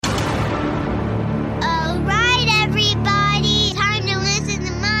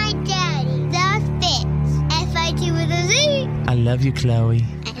love you, Chloe.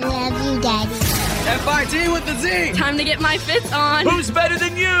 I love you, Daddy. F-I-T with the Z. Time to get my Fitz on. Who's better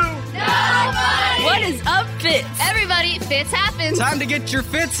than you? Nobody! What is up, Fitz? Everybody, Fitz happens. Time to get your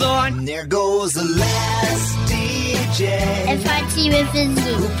Fitz on. There goes the last DJ. F-I-T with the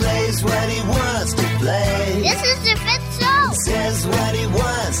Z. Who plays what he wants to play. This is the Fitz Show. Says what he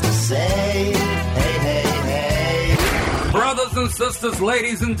wants to say. Hey, hey, hey. Brothers and sisters,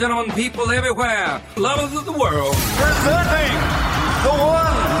 ladies and gentlemen, people everywhere, lovers of the world. Presenting the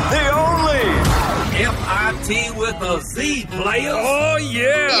one, the only. F-I-T with a Z, players. Oh,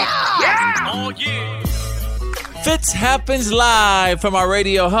 yeah. Oh, yeah. Fitz happens live from our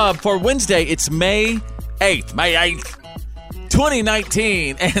radio hub for Wednesday. It's May 8th,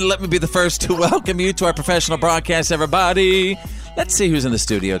 2019. And let me be the first to welcome you to our professional broadcast, everybody. Let's see who's in the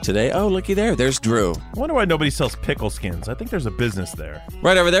studio today. Oh, looky there. There's Drew. I wonder why nobody sells pickle skins. I think there's a business there.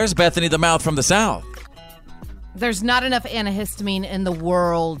 Right over there is Bethany, the mouth from the South. There's not enough antihistamine in the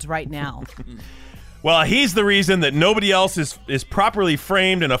world right now. Well, he's the reason that nobody else is properly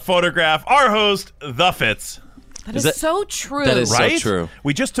framed in a photograph. Our host, The Fitz. That is so true. That is right? so true.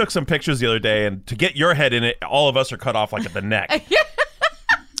 We just took some pictures the other day, and to get your head in it, all of us are cut off like at the neck.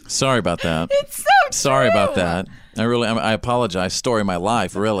 Sorry about that. It's so true. Sorry about that. I apologize. Story of my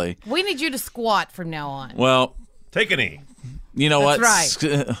life, really. We need you to squat from now on. Well, take a knee. You know That's what?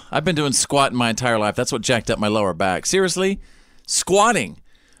 right. I've been doing squatting my entire life. That's what jacked up my lower back. Seriously? Squatting.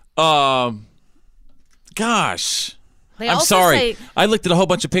 Gosh. I'm sorry. I looked at a whole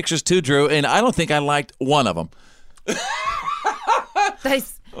bunch of pictures too, Drew, and I don't think I liked one of them.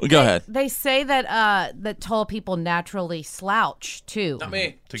 Go ahead. They say that tall people naturally slouch too. Not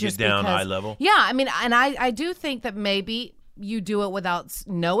me. To get down eye level. Yeah, I mean, and I do think that maybe you do it without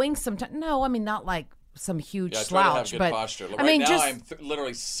knowing sometimes. No, I mean, not like some huge slouch. I try to have good but posture. I mean, now I'm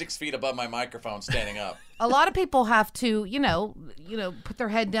literally 6 feet above my microphone standing up. A lot of people have to, put their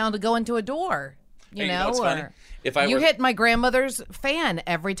head down to go into a door. You know what's funny? If you hit my grandmother's fan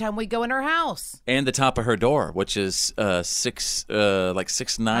every time we go in her house. And the top of her door, which is 6'9" or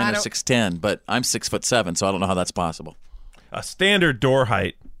 6'10", but I'm 6'7", so I don't know how that's possible. A standard door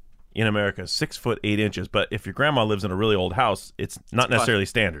height in America is 6'8", but if your grandma lives in a really old house, it's not necessarily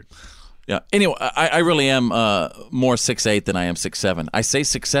standard. Yeah. Anyway, I really am more 6'8" than I am 6'7". I say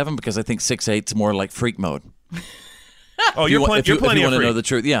 6'7" because I think 6'8" is more like freak mode. Oh, you're plenty if you want of to freak. know the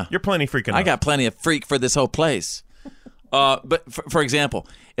truth, yeah. You're plenty freaking enough. I got plenty of freak for this whole place. But for example,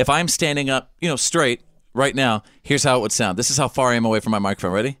 if I'm standing up, straight right now, here's how it would sound. This is how far I am away from my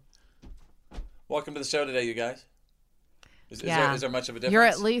microphone. Ready? Welcome to the show today, you guys. Is there much of a difference? You're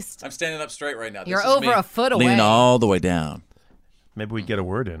at least... I'm standing up straight right now. You're over a foot away. Leaning all the way down. Maybe we get a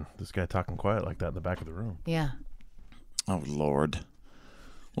word in. This guy talking quiet like that in the back of the room. Yeah. Oh, Lord.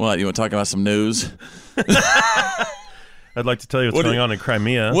 What, you want to talk about some news? I'd like to tell you what's going on in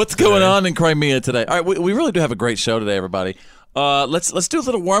Crimea. What's going on in Crimea today? All right, we really do have a great show today, everybody. Let's do a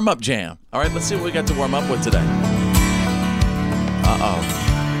little warm-up jam. All right, let's see what we got to warm up with today.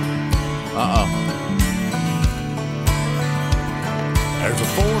 There's a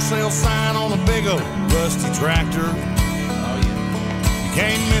for sale sign on a big old rusty tractor. Oh, yeah. You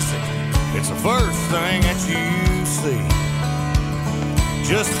can't miss it. It's the first thing that you see.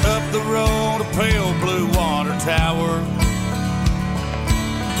 Just up the road, a pale blue water tower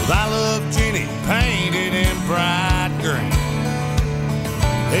with I Love Jenny painted in bright green.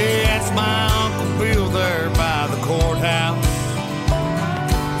 Hey, that's my Uncle Bill there by the courthouse.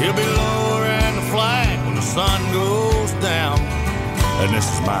 He'll be lowering the flag when the sun goes down. And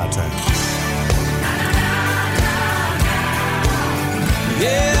this is my town.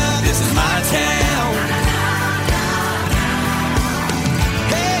 Yeah, this is my town.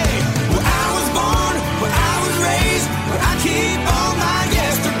 Hey, where I was born, where I was raised, where I keep all my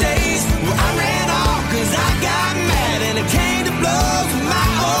yesterdays. Where I ran off cause I got mad and it came to blows with my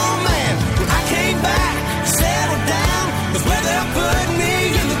old man. Where I came back, settled down, was where they'll put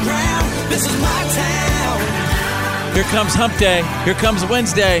me in the ground. This is my town. Here comes Hump Day. Here comes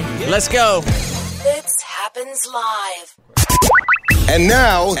Wednesday. Let's go. Fitz happens live. And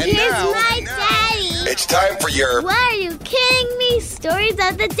now, Here's my daddy. it's time for your... Why are you kidding me? Stories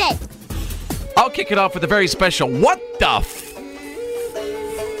of the day. I'll kick it off with a very special What the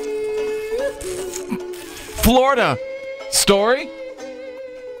Florida story.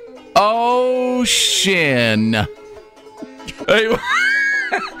 Ocean.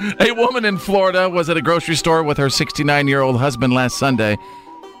 A woman in Florida was at a grocery store with her 69-year-old husband last Sunday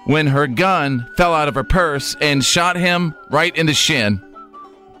when her gun fell out of her purse and shot him right in the shin.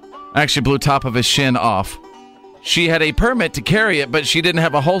 Actually blew top of his shin off. She had a permit to carry it, but she didn't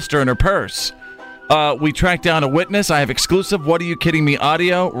have a holster in her purse. We tracked down a witness. I have exclusive What Are You Kidding Me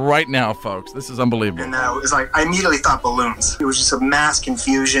audio right now, folks. This is unbelievable. And it was like, I immediately thought balloons. It was just a mass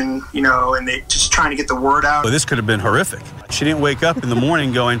confusion, and they just trying to get the word out. Well, this could have been horrific. She didn't wake up in the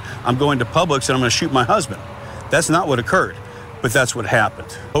morning going, I'm going to Publix and I'm going to shoot my husband. That's not what occurred. But that's what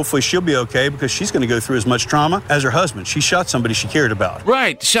happened. Hopefully she'll be okay because she's going to go through as much trauma as her husband. She shot somebody she cared about.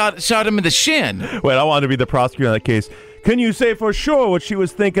 Right. Shot him in the shin. Wait, I wanted to be the prosecutor in that case. Can you say for sure what she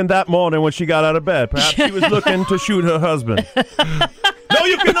was thinking that morning when she got out of bed? Perhaps she was looking to shoot her husband. No,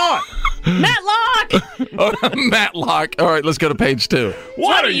 you cannot. Matlock! Matlock. All right, let's go to page 2.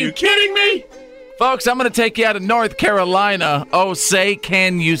 What are you kidding me? Folks, I'm going to take you out of North Carolina. Oh, say,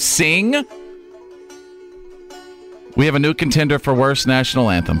 can you sing? We have a new contender for worst national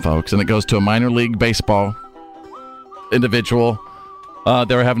anthem, folks, and it goes to a minor league baseball individual.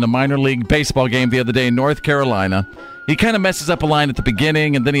 They were having a minor league baseball game the other day in North Carolina. He kind of messes up a line at the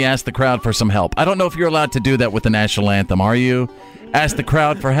beginning, and then he asked the crowd for some help. I don't know if you're allowed to do that with the national anthem, are you? Ask the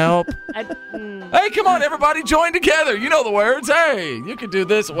crowd for help? Hey, come on, everybody, join together. You know the words. Hey, you can do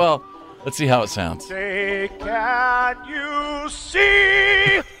this. Well, let's see how it sounds. Say, can you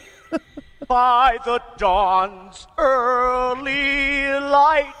see by the dawn's early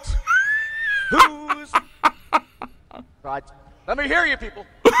light who's... Right. Let me hear you, people.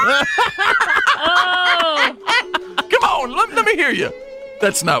 Come on, let me hear you.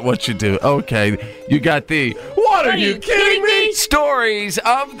 That's not what you do. Okay, you got the What Are You Kidding Me? Stories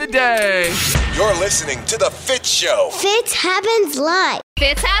of the day. You're listening to The Fitz Show. Fitz happens live.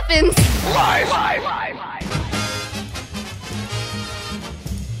 Fitz happens Live.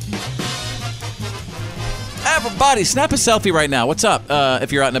 Everybody, snap a selfie right now. What's up?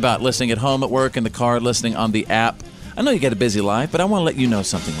 If you're out and about, listening at home, at work, in the car, listening on the app. I know you got a busy life, but I want to let you know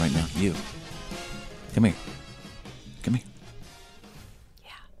something right now. You. Come here. Come here. Yeah.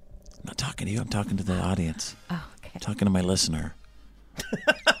 I'm not talking to you. I'm talking to the audience. Oh, okay. I'm talking to my listener.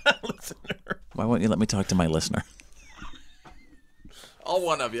 Why won't you let me talk to my listener? All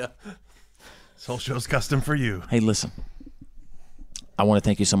one of you. This whole show's custom for you. Hey, listen. I want to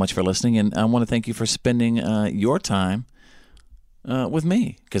thank you so much for listening, and I want to thank you for spending your time with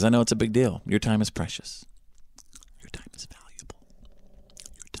me, because I know it's a big deal. Your time is precious. Your time is valuable.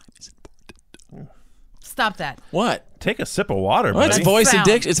 Your time is important. Stop that. What? Take a sip of water, Well, buddy. it's voice and Sound.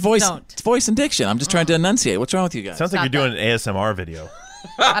 diction. It's voice. Don't. It's voice and diction. I'm just trying to enunciate. What's wrong with you guys? Sounds like Stop you're doing an ASMR video.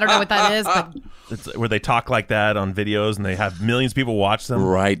 I don't know what that is, but It's where they talk like that on videos and they have millions of people watch them.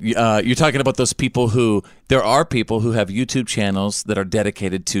 Right. You're talking about those people who, there are people who have YouTube channels that are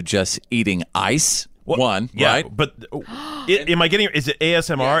dedicated to just eating ice. Yeah, right? but am I getting, is it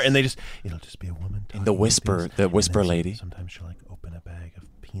ASMR? Yes. And it'll just be a woman talking. The whisper lady. Sometimes she'll open a bag of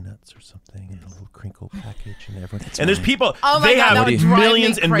peanuts or something in a little crinkle package and everyone. And there's people, Oh my they God, that have would drive me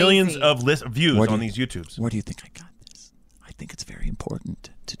millions and millions crazy. of views on these YouTubes. Where do you think I got this? I think it's very important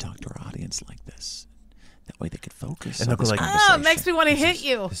to talk to our audience like this. That way they could focus And on they'll go this like, conversation. oh, it makes me want to hit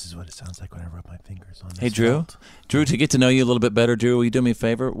you. This is what it sounds like when I rub my fingers on this. Hey, Drew. felt. Drew, to get to know you a little bit better, Drew, will you do me a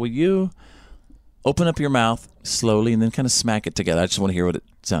favor? Will you open up your mouth slowly and then kind of smack it together? I just want to hear what it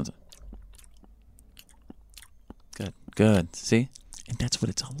sounds like. Good. See? And that's what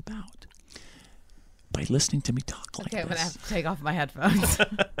it's all about. By listening to me talk like Okay, I'm going to this, have to take off my headphones.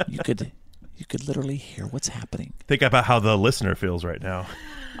 you could literally hear what's happening. Think about how the listener feels right now.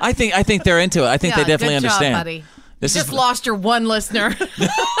 I think they're into it. I think Yeah, they definitely good job, understand. buddy. This Just is lost your one listener.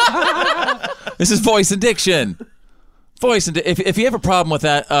 this is voice and diction. If you have a problem with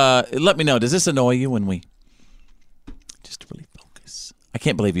that, let me know. Does this annoy you when we just really focus? I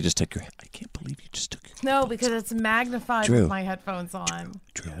can't believe you just took your. I can't believe you just took your. No, because it's magnified Drew. with my headphones on.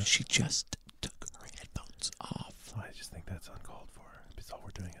 Drew, she just took her headphones off. I just think that's uncalled for. Because all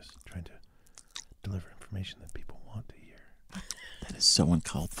we're doing is trying to deliver information that people want to hear. That is so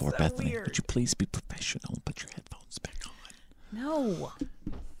uncalled for, So Bethany. weird. Would you please be professional and put your headphones back on? No.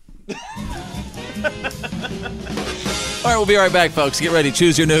 All right, we'll be right back, folks. Get ready.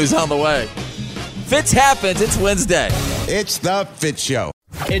 Choose your news on the way. Fitz happens. It's Wednesday. It's the Fitz Show.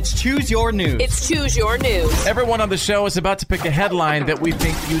 It's Choose Your News. It's Choose Your News. Everyone on the show is about to pick a headline that we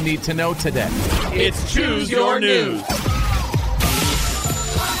think you need to know today. It's Choose Your News.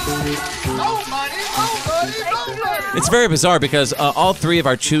 It's very bizarre because all three of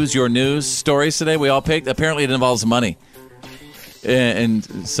our Choose Your News stories today we all picked, apparently it involves money in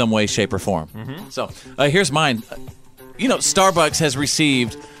some way, shape, or form. Mm-hmm. So here's mine. Starbucks has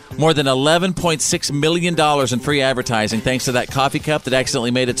received more than $11.6 million in free advertising thanks to that coffee cup that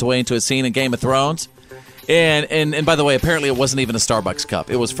accidentally made its way into a scene in Game of Thrones. And by the way, apparently it wasn't even a Starbucks cup.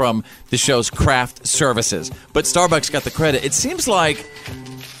 It was from the show's craft services. But Starbucks got the credit. It seems like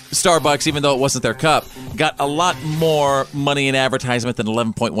Starbucks, even though it wasn't their cup, got a lot more money in advertisement than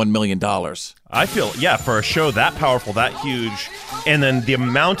 $11.1 million. I feel, for a show that powerful, that huge, and then the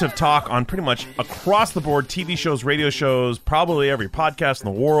amount of talk on pretty much across the board, TV shows, radio shows, probably every podcast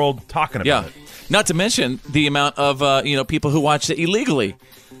in the world talking about it. Not to mention the amount of people who watched it illegally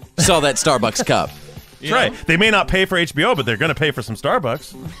saw that Starbucks cup. That's right. They may not pay for HBO, but they're going to pay for some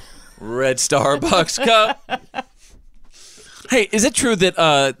Starbucks. Red Starbucks cup. Hey, is it true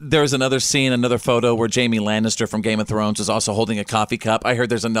that there's another scene, another photo where Jaime Lannister from Game of Thrones is also holding a coffee cup? I heard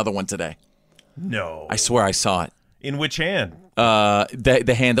there's another one today. No. I swear I saw it. In which hand?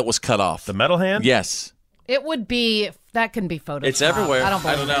 The hand that was cut off. The metal hand? Yes. It would be, that can be Photoshopped. It's everywhere. I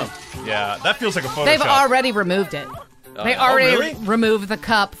don't know. Yeah, that feels like a Photoshop. They've already removed it. They already really? removed the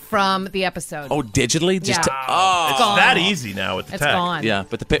cup from the episode. Oh, digitally? Yeah. It's that easy now with the It's tech. gone. Yeah,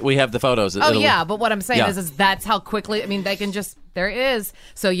 but we have the photos. Oh, yeah, but what I'm saying is that's how quickly, they can just, there it is.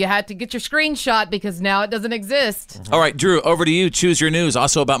 So you had to get your screenshot because now it doesn't exist. All right, Drew, over to you. Choose your news.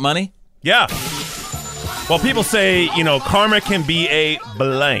 Also about money? Yeah. Well, people say, karma can be a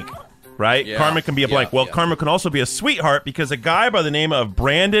blank, right? Yeah. Karma can be a blank. Karma can also be a sweetheart because a guy by the name of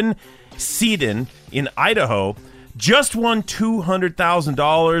Brandon Seaton in Idaho just won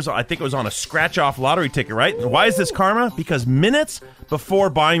 $200,000. I think it was on a scratch-off lottery ticket, right? And why is this karma? Because minutes before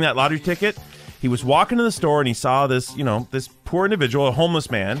buying that lottery ticket, he was walking to the store and he saw this, this poor individual, a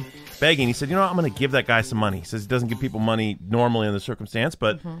homeless man, begging. He said, I'm going to give that guy some money. He says he doesn't give people money normally in the circumstance,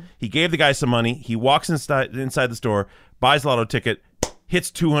 but he gave the guy some money. He walks inside the store, buys a lotto ticket,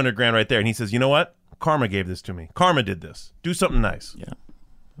 hits $200,000 right there, and he says, you know what? Karma gave this to me. Karma did this. Do something nice. Yeah.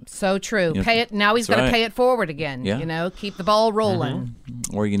 So true. Pay it. Now he's going to pay it forward again. Yeah. Keep the ball rolling.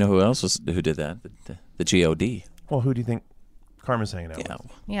 Mm-hmm. Or who else who did that? The GOD. Well, who do you think Karma's hanging out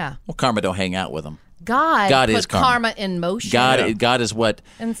with? Yeah. Well, karma don't hang out with them. God put is karma in motion. God is what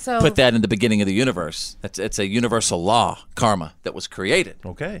and so, put that in the beginning of the universe. It's a universal law, karma, that was created.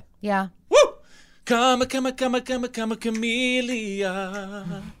 Okay. Yeah. Woo! Karma, camellia.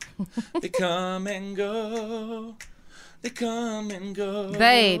 They come and go. They come and go.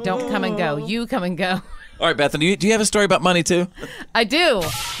 They don't come and go. You come and go. All right, Bethany, do you have a story about money, too? I do.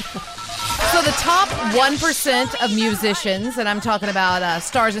 So the top 1% of musicians, and I'm talking about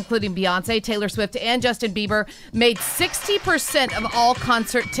stars including Beyonce, Taylor Swift, and Justin Bieber, made 60% of all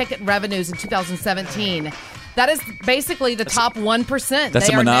concert ticket revenues in 2017. That is basically the top 1%. That's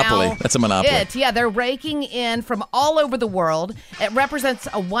a monopoly. That's a monopoly. Yeah, they're raking in from all over the world. It represents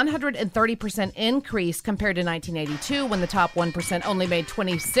a 130% increase compared to 1982 when the top 1% only made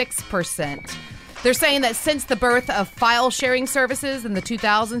 26%. They're saying that since the birth of file sharing services in the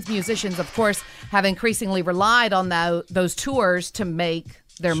 2000s, musicians, of course, have increasingly relied on those tours to make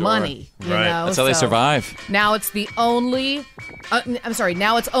their money. That's how they survive. Now it's the only,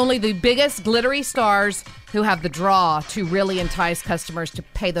 now it's only the biggest glittery stars who have the draw to really entice customers to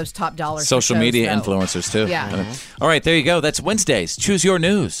pay those top dollars. Social media influencers, too. Yeah. All right, there you go. That's Wednesdays. Choose your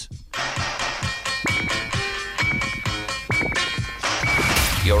news.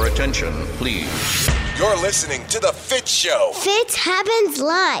 Your attention, please. You're listening to The Fitz Show. Fitz happens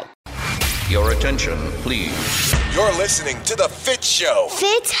live. Your attention, please. You're listening to The Fitz Show.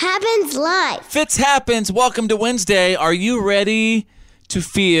 Fitz happens live. Fitz happens. Welcome to Wednesday. Are you ready to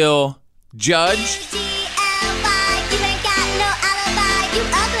feel judged?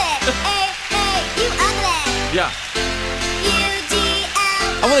 Yeah.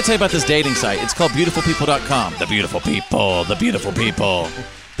 I want to tell you about this dating site. It's called beautifulpeople.com. The beautiful people. The beautiful people.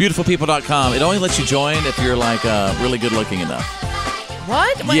 Beautifulpeople.com. It only lets you join if you're really good looking enough.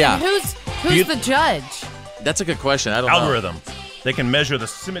 What? Wait, Yeah. Who's the judge? That's a good question. I don't know. Algorithm. They can measure the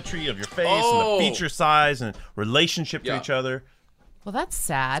symmetry of your face and the feature size and relationship to each other. Well, that's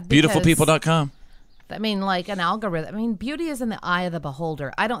sad. Beautifulpeople.com. I mean, like an algorithm. I mean, beauty is in the eye of the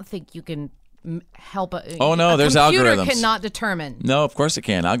beholder. I don't think you can help a Oh, no, there's computer algorithms. Cannot determine. No, of course it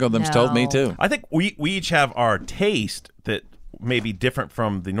can. Algorithms told me too. I think we each have our taste that may be different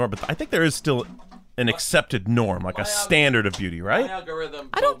from the norm, but I think there is still an accepted norm, like a standard of beauty, right?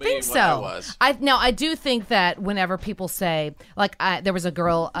 I don't think so. I do think that whenever people say, like, there was a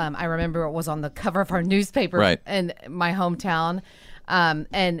girl, I remember it was on the cover of our newspaper in my hometown.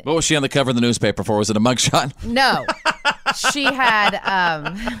 And what was she on the cover of the newspaper for? Was it a mugshot? No. She had...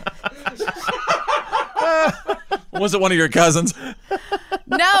 Was it one of your cousins?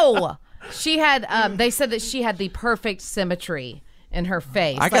 No. She had... they said that she had the perfect symmetry in her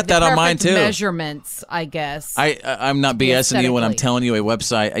face. I got that on mine, too. Measurements, I guess. I'm not BSing you when I'm telling you a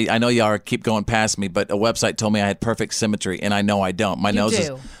website. I know y'all keep going past me, but a website told me I had perfect symmetry, and I know I don't. My nose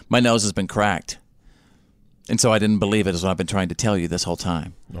has been cracked. And so I didn't believe it, is what I've been trying to tell you this whole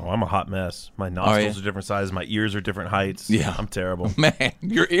time. No, I'm a hot mess. My nostrils are different sizes. My ears are different heights. Yeah. I'm terrible. Man,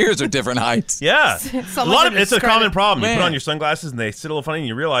 your ears are different heights. Yeah. It's a common problem. Man. You put on your sunglasses and they sit a little funny and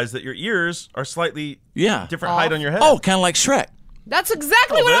you realize that your ears are slightly different height on your head. Oh, kind of like Shrek. That's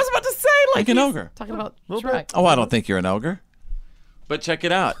exactly what I was about to say. Like an ogre. Talking about Shrek. Oh, I don't think you're an ogre. But check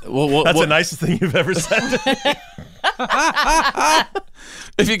it out. That's the nicest thing you've ever said to me.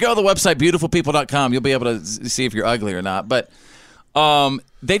 If you go to the website, beautifulpeople.com, you'll be able to see if you're ugly or not. But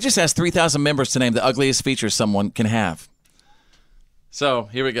they just asked 3,000 members to name the ugliest features someone can have. So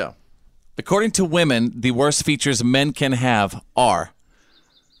here we go. According to women, the worst features men can have are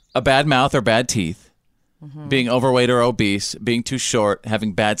a bad mouth or bad teeth, being overweight or obese, being too short,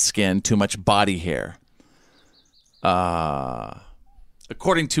 having bad skin, too much body hair.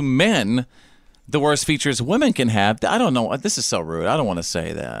 According to men, the worst features women can have. I don't know. This is so rude. I don't want to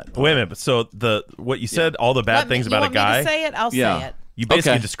say that. Wait a minute. So what you said, all the bad things about a guy. You want me to say it? I'll say it. You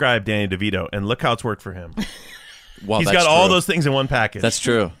basically described Danny DeVito, and look how it's worked for him. Well, he's that's got all true. those things in one package. That's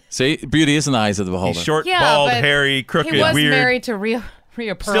true. See, beauty is in the eyes of the beholder. He's short, bald, but hairy, crooked, he was weird. married to Rhea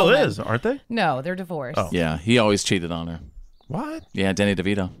Perlman. Still is, aren't they? No, they're divorced. Oh. Yeah, he always cheated on her. What? Yeah, Danny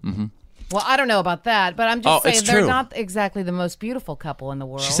DeVito. Mm-hmm. Well, I don't know about that, but I'm just saying it's they're true. not exactly the most beautiful couple in the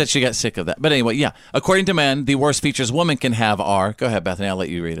world. She said she got sick of that. But anyway, yeah. According to men, the worst features women can have are... Go ahead, Bethany. I'll let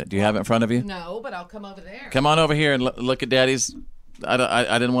you read it. Do you have it in front of you? No, but I'll come over there. Come on over here and look at Daddy's... I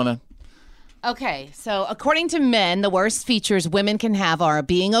didn't want to... Okay, so according to men, the worst features women can have are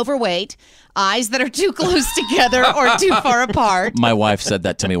being overweight, eyes that are too close together or too far apart. My wife said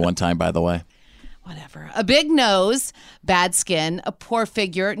that to me one time, by the way. Whatever. A big nose, bad skin, a poor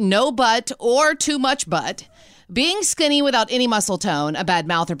figure, no butt or too much butt, being skinny without any muscle tone, a bad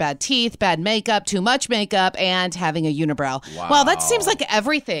mouth or bad teeth, bad makeup, too much makeup, and having a unibrow. Wow, that seems like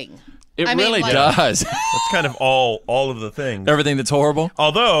everything. It really does. That's kind of all of the things. Everything that's horrible.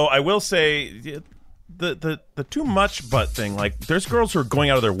 Although I will say, the too much butt thing. Like, there's girls who are going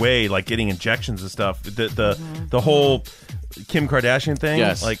out of their way, like getting injections and stuff. The whole Kim Kardashian thing.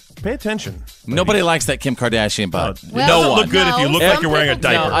 Yes. Like, pay attention. Nobody likes that Kim Kardashian butt. Well, no one. Look good if you look like you're wearing a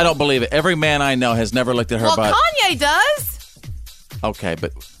diaper. No, I don't believe it. Every man I know has never looked at her butt. Kanye does. Okay,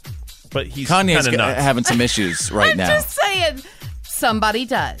 but he's Kanye's kinda nuts. having some issues right now. I'm just saying, somebody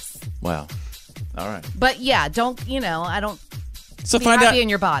does. Well, all right. But yeah, I don't So be find happy out. in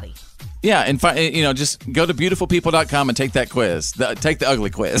your body. Yeah, and just go to beautifulpeople.com and take that quiz. Take the ugly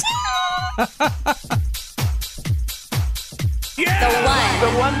quiz.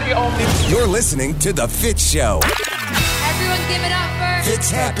 The one, the only. You're listening to The Fitz Show. Everyone give it up for Fitz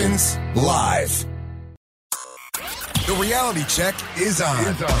happens live. The reality check is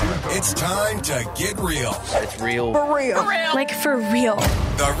on. It's time to get real. It's real. For real. Like for real.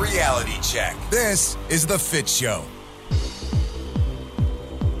 The reality check. This is The Fitz Show.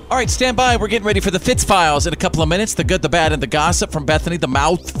 All right, stand by. We're getting ready for the Fitz Files in a couple of minutes. The good, the bad, and the gossip from Bethany, the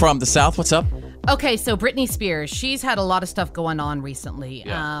mouth from the South. What's up? Okay, so Britney Spears, she's had a lot of stuff going on recently.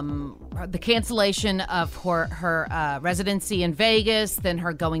 Yeah. The cancellation of her residency in Vegas, then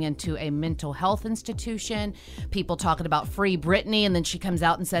her going into a mental health institution, people talking about free Britney, and then she comes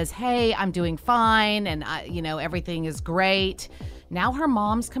out and says, hey, I'm doing fine, and everything is great. Now her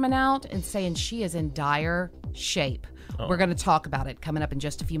mom's coming out and saying she is in dire shape. Oh. We're going to talk about it coming up in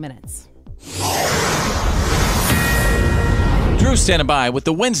just a few minutes. Drew standing by with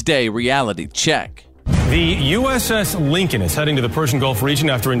the Wednesday reality check. The USS Lincoln is heading to the Persian Gulf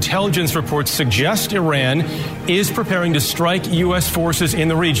region after intelligence reports suggest Iran is preparing to strike U.S. forces in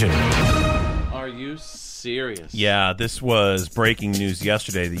the region. Are you serious? Yeah, this was breaking news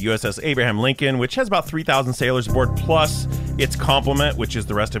yesterday. The USS Abraham Lincoln, which has about 3,000 sailors aboard, plus its complement, which is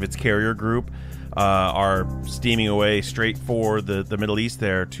the rest of its carrier group, are steaming away straight for the Middle East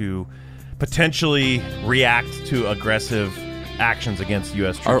there to potentially react to aggressive actions against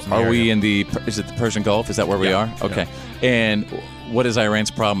U.S. troops. Are we in is it the Persian Gulf? Is that where we are? Okay. Yeah. And what is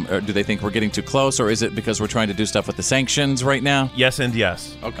Iran's problem? Or do they think we're getting too close, or is it because we're trying to do stuff with the sanctions right now? Yes and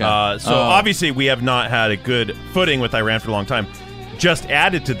yes. Okay. Obviously we have not had a good footing with Iran for a long time. Just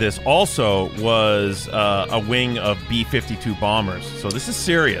added to this also was a wing of B-52 bombers. So this is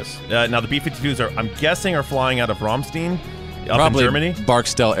serious. Now the B-52s I'm guessing are flying out of Ramstein. Probably in Germany?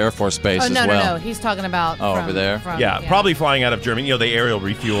 Barksdale Air Force Base as well. No. He's talking about over there? Probably flying out of Germany. They aerial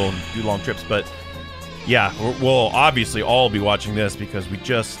refuel and do long trips. But, yeah, we'll obviously all be watching this because we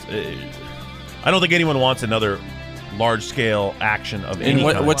just... I don't think anyone wants another large-scale action of any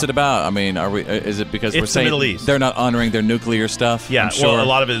kind. What's it about? I mean, is it because we're saying the Middle East. They're not honoring their nuclear stuff? Yeah, I'm sure. Well, a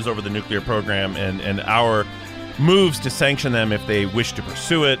lot of it is over the nuclear program and our moves to sanction them if they wish to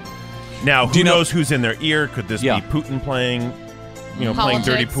pursue it. Now, who knows who's in their ear? Could this be Putin playing, playing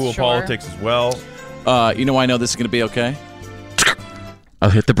dirty pool politics as well? You know why I know this is going to be okay? I'll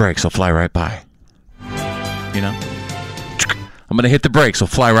hit the brakes. I'll fly right by. I'm going to hit the brakes. I'll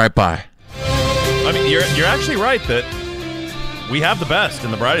fly right by. I mean, you're actually right that we have the best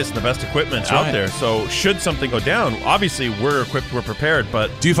and the brightest and the best equipment out there. So should something go down, obviously we're equipped, we're prepared. But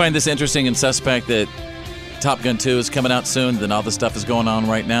do you find this interesting and suspect that Top Gun 2 is coming out soon, then all this stuff is going on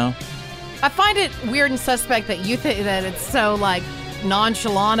right now? I find it weird and suspect that you think that it's so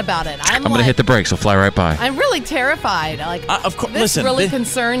nonchalant about it. I'm going to hit the brakes. I'll fly right by. I'm really terrified. Of course, this really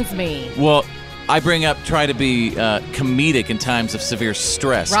concerns me. Well, I try to be comedic in times of severe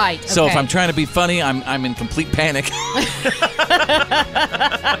stress. Right. Okay. So if I'm trying to be funny, I'm in complete panic.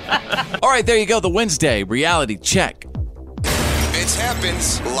 All right, there you go. The Wednesday reality check. It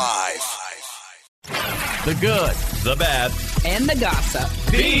happens live. The good, the bad, and the gossip.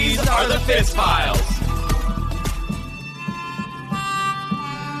 These are the Fitz Files.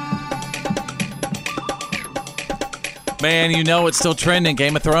 Man, it's still trending.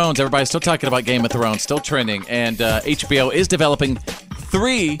 Game of Thrones. Everybody's still talking about Game of Thrones. Still trending. And HBO is developing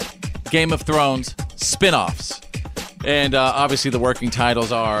 3 Game of Thrones spin-offs. And obviously the working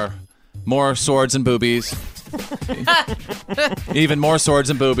titles are More Swords and Boobies. Even more swords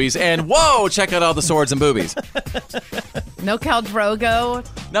and boobies. And whoa, check out all the swords and boobies. No Khal Drogo?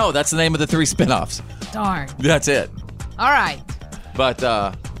 No, that's the name of the 3 spin-offs. Darn. That's it. All right. But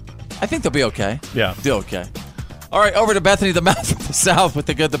I think they'll be okay. Yeah. They'll okay. All right, over to Bethany, the mouth from the South, with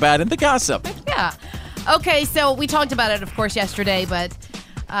the good, the bad, and the gossip. Yeah. Okay, so we talked about it, of course, yesterday, but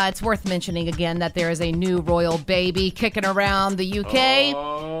it's worth mentioning again that there is a new royal baby kicking around the UK.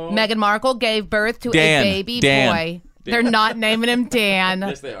 Meghan Markle gave birth to a baby boy. They're not naming him Dan.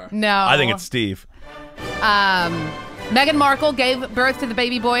 Yes, they are. No. I think it's Steve. Meghan Markle gave birth to the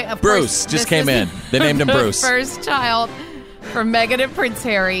baby boy. Of Bruce course, just came in. They named him Bruce. First child for Meghan and Prince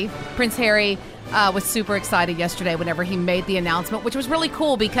Harry. Prince Harry was super excited yesterday whenever he made the announcement, which was really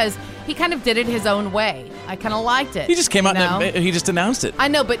cool because he kind of did it his own way. I kind of liked it. He just came out and he just announced it. I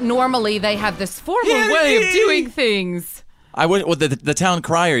know, but normally they have this formal way of doing things. The town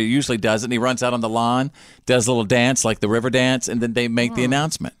crier usually does it, and he runs out on the lawn, does a little dance like the river dance, and then they make the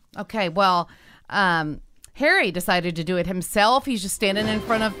announcement. Okay, well, Harry decided to do it himself. He's just standing in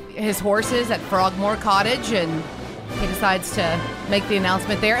front of his horses at Frogmore Cottage, and he decides to make the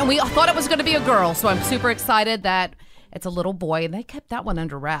announcement there. And we thought it was going to be a girl, so I'm super excited that it's a little boy, and they kept that one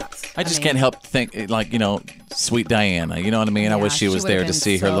under wraps. I just can't help think, sweet Diana. You know what I mean? Yeah, I wish she was there to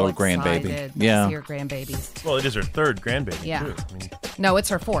see her little grandbaby. Yeah. See her grandbabies. Well, it is her 3rd grandbaby, yeah. too. No, it's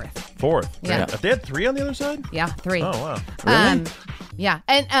her 4th. 4th? Yeah. They had 3 on the other side? Yeah, 3. Oh, wow. Really? Yeah.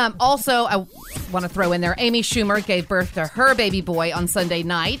 And also, I want to throw in there, Amy Schumer gave birth to her baby boy on Sunday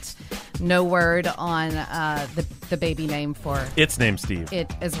night. No word on the baby name for... It's named Steve. It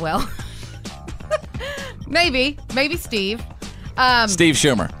as well. Maybe Steve. Steve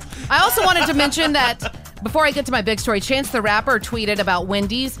Schumer. I also wanted to mention that before I get to my big story, Chance the Rapper tweeted about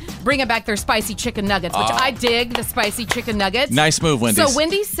Wendy's bringing back their spicy chicken nuggets, which I dig, the spicy chicken nuggets. Nice move, Wendy's. So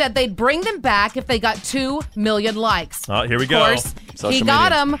Wendy's said they'd bring them back if they got 2 million likes. Oh, here we go. Of course, he got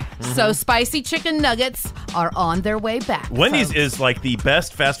them. So spicy chicken nuggets are on their way back. Wendy's folks. is like the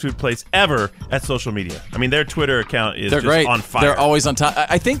best fast food place ever at social media. I mean, their Twitter account is just great. on fire. They're always on top.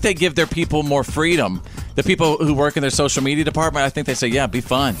 I think they give their people more freedom. The people who work in their social media department, I think they say, yeah, be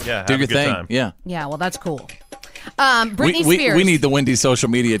fun. Yeah, do have your a good thing. time. Yeah. Yeah, well, that's cool. Britney Spears. We need the Wendy's social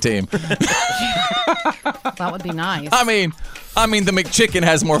media team. That would be nice. I mean, the McChicken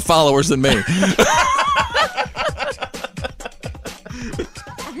has more followers than me.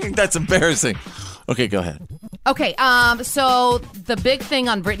 That's embarrassing. Okay, go ahead. Okay, so the big thing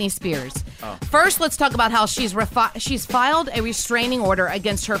on Britney Spears. First, let's talk about how she's filed a restraining order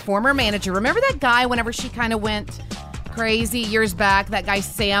against her former manager. Remember that guy whenever she kind of went crazy years back, that guy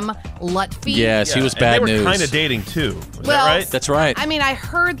Sam Lutfi? Yes, he was bad news. They were kind of dating, too. Was that right? That's right. I mean, I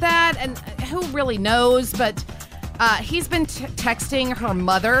heard that, and who really knows, but he's been texting her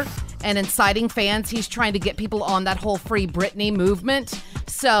mother and inciting fans. He's trying to get people on that whole Free Britney movement.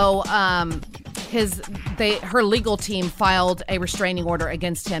 So her legal team filed a restraining order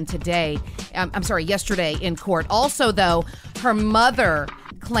against him yesterday in court. Also, though, her mother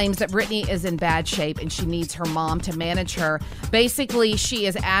claims that Britney is in bad shape and she needs her mom to manage her. Basically, she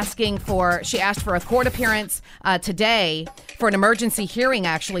asked for a court appearance today for an emergency hearing,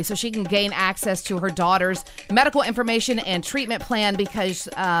 actually, so she can gain access to her daughter's medical information and treatment plan because,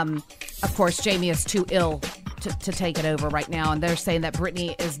 of course, Jamie is too ill to take it over right now, and they're saying that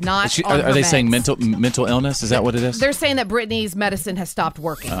Britney is not. Are they saying mental illness? Is that what it is? They're saying that Britney's medicine has stopped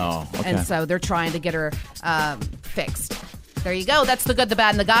working. Oh, okay. And so they're trying to get her fixed. There you go. That's the good, the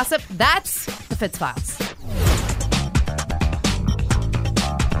bad, and the gossip. That's the Fitz Files.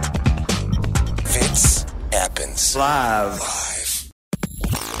 Fitz happens live.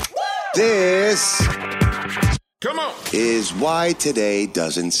 This is why today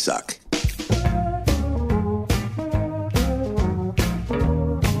doesn't suck.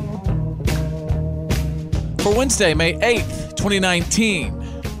 For Wednesday, May 8th,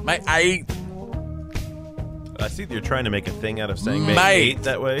 2019. May 8th. I see that you're trying to make a thing out of saying May 8th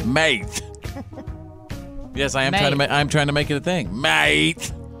that way. May 8th. Yes, I am I'm trying to make it a thing. May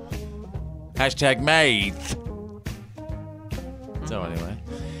 8th. Hashtag May 8th. So anyway,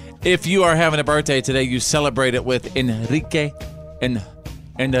 if you are having a birthday today, you celebrate it with Enrique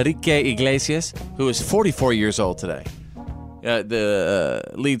Iglesias, who is 44 years old today. The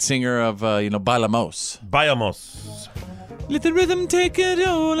lead singer of Bailamos. Bailamos. Let the rhythm take it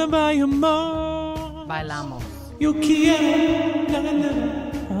all and Bailamos. Bailamos. You quiero.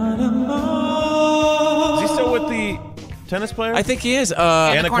 Is he still with the tennis player? I think he is.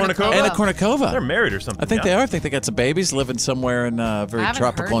 Anna Kournikova? Anna Kournikova. They're married or something. I think they are. I think they got some babies living somewhere in a very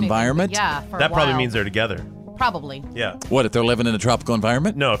tropical heard environment. Yeah, for that a probably while. means they're together. Probably. Yeah. What, if they're living in a tropical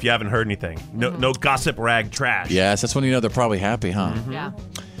environment? No, if you haven't heard anything. No gossip rag trash. Yes, that's when you know they're probably happy, huh? Yeah.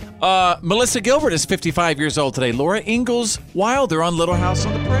 Melissa Gilbert is 55 years old today. Laura Ingalls Wilder on Little House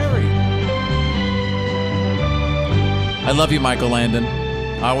on the Prairie. I love you, Michael Landon.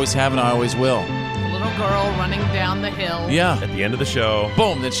 I always have and I always will. Little girl running down the hill. Yeah. At the end of the show.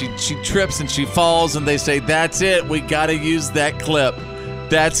 Boom. Then she trips and she falls and they say, that's it. We got to use that clip.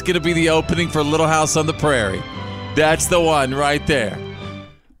 That's going to be the opening for Little House on the Prairie. That's the one right there.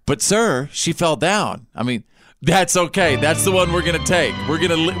 But, sir, she fell down. I mean, that's okay. That's the one we're going to take. We're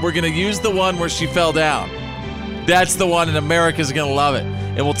going to use the one where she fell down. That's the one, and America's going to love it.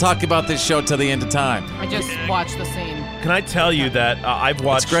 And we'll talk about this show till the end of time. I just watched the scene. Can I tell you that I've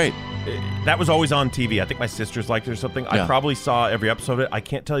watched... It's great. That was always on TV. I think my sisters liked it or something. Yeah. I probably saw every episode of it. I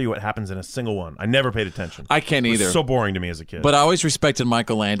can't tell you what happens in a single one. I never paid attention. I can't either. It was so boring to me as a kid. But I always respected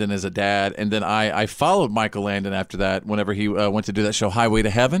Michael Landon as a dad, and then I followed Michael Landon after that whenever he went to do that show, Highway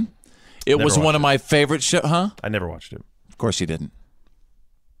to Heaven. It was one of my favorite shows. Huh? I never watched it. Of course you didn't.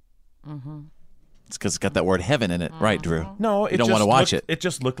 Mm-hmm. It's because it's got that word heaven in it. Right, Drew? No, you don't want to watch it. It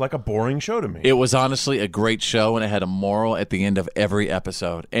just looked like a boring show to me. It was honestly a great show, and it had a moral at the end of every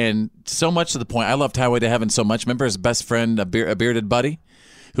episode. And so much to the point, I loved Highway to Heaven so much. Remember his best friend, a bearded buddy,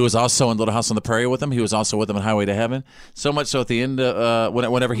 who was also in Little House on the Prairie with him? He was also with him in Highway to Heaven. So much so at the end,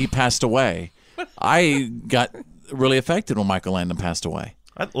 whenever he passed away, I got really affected when Michael Landon passed away.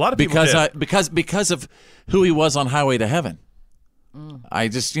 A lot of people did. Because of who he was on Highway to Heaven. I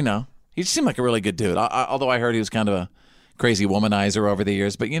just, he seemed like a really good dude. Although I heard he was kind of a crazy womanizer over the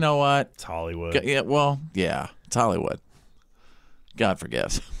years. But you know what? It's Hollywood. Yeah, it's Hollywood. God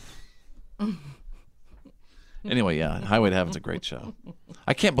forgives. Anyway, yeah, Highway to Heaven's a great show.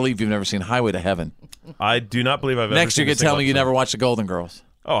 I can't believe you've never seen Highway to Heaven. I do not believe I've ever Next seen you're going to tell me you never watched The Golden Girls.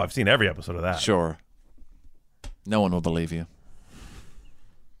 Oh, I've seen every episode of that. Sure. No one will believe you.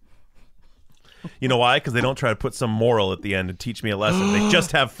 You know why? Because they don't try to put some moral at the end and teach me a lesson. They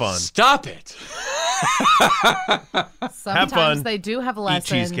just have fun. Stop it. Sometimes have fun. they do have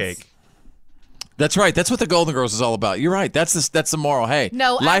lessons. Eat cheesecake. That's right. That's what The Golden Girls is all about. You're right. That's the moral. Hey,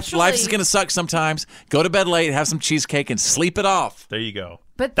 No, life actually- is going to suck sometimes. Go to bed late, have some cheesecake, and sleep it off. There you go.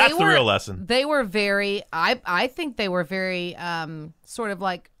 But that's the real lesson. They were very, I think they were very sort of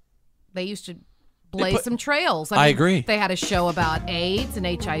like, they used to blaze some trails. I agree. They had a show about AIDS and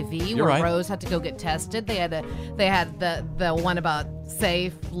HIV You're where right. Rose had to go get tested. They had the one about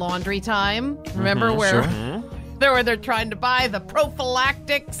safe laundry time. Remember where they're trying to buy the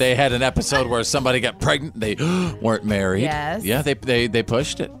prophylactics. They had an episode where somebody got pregnant. They weren't married. Yes. Yeah, they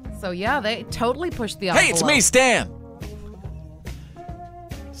pushed it. So yeah, they totally pushed the envelope. Hey, it's me, Stan.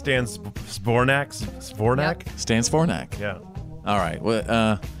 Stan Svornak? Stan Svornak. Yeah. All right.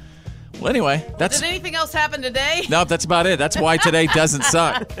 Well, anyway, that's... Did anything else happen today? No, that's about it. That's why today doesn't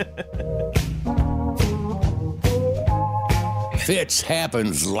suck. Fitz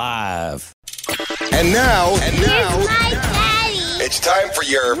happens live. And now, Here's my daddy. it's time for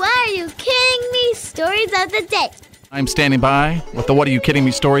your Why are you kidding me? Stories of the day. I'm standing by with the What Are You Kidding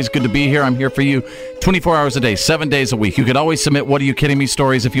Me stories. Good to be here. I'm here for you 24 hours a day, 7 days a week. You can always submit What Are You Kidding Me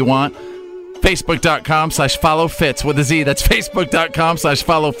stories if you want. Facebook.com/follow Fitz with a Z. That's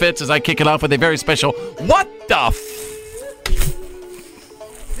Facebook.com/follow Fitz as I kick it off with a very special What the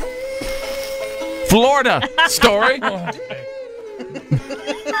Florida story.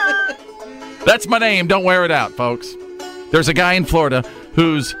 That's my name. Don't wear it out, folks. There's a guy in Florida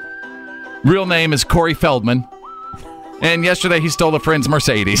whose real name is Corey Feldman. And yesterday he stole a friend's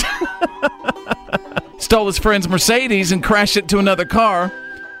Mercedes. Stole his friend's Mercedes and crashed it to another car.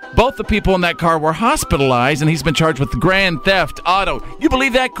 Both the people in that car were hospitalized, and he's been charged with grand theft auto. You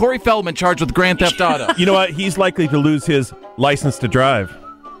believe that? Corey Feldman charged with grand theft auto. You know what? He's likely to lose his license to drive.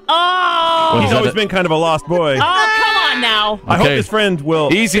 Oh! He's always been kind of a lost boy. Oh, come on now. I hope his friend will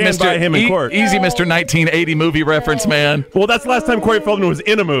stand by him in court. Easy, Mr. 1980 movie reference, man. Well, that's the last time Corey Feldman was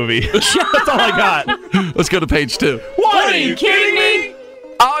in a movie. That's all I got. Let's go to page 2. What are you kidding me?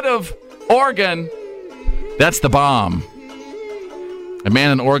 Out of Oregon. That's the bomb. A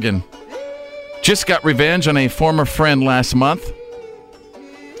man in Oregon just got revenge on a former friend last month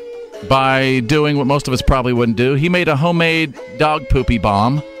by doing what most of us probably wouldn't do. He made a homemade dog poopy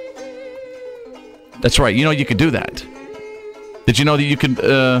bomb. That's right. You know you could do that. Did you know that you could?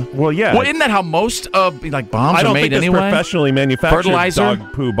 Well, yeah. Well, isn't that how most bombs are made anyway? I don't think it's professionally manufactured fertilizer?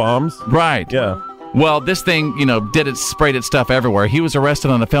 dog poo bombs. Right. Yeah. Well, this thing, sprayed its stuff everywhere. He was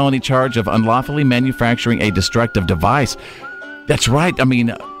arrested on a felony charge of unlawfully manufacturing a destructive device. That's right. I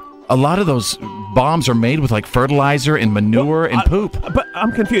mean, a lot of those bombs are made with like fertilizer and manure and poop. But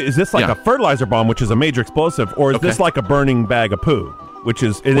I'm confused. Is this like a fertilizer bomb, which is a major explosive, or is this like a burning bag of poo, which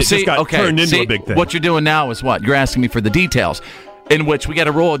is just got turned into a big thing? What you're doing now is what? You're asking me for the details, in which we got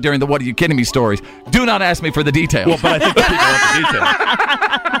a rule during the "What Are You Kidding Me" stories. Do not ask me for the details. Well, but I think the people want the details.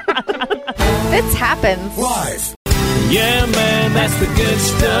 This happens. Live. Yeah, man, that's the good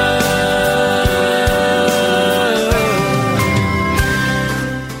stuff.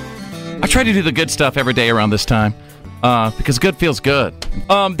 I try to do the good stuff every day around this time because good feels good.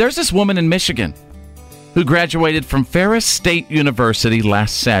 There's this woman in Michigan who graduated from Ferris State University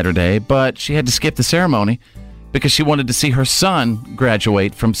last Saturday, but she had to skip the ceremony because she wanted to see her son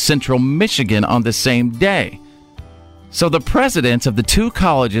graduate from Central Michigan on the same day. So the presidents of the two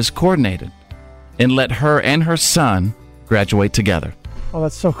colleges coordinated and let her and her son graduate together. Oh,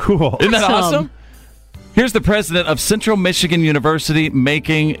 that's so cool. Isn't that awesome? Here's the president of Central Michigan University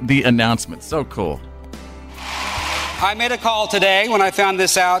making the announcement. So cool. I made a call today when I found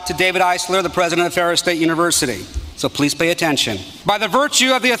this out to David Eisler, the president of Ferris State University. So please pay attention. By the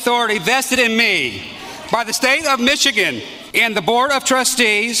virtue of the authority vested in me by the state of Michigan and the Board of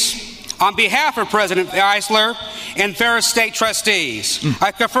Trustees, on behalf of President Eisler and Ferris State trustees,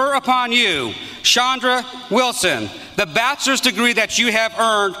 I confer upon you, Chandra Wilson, the bachelor's degree that you have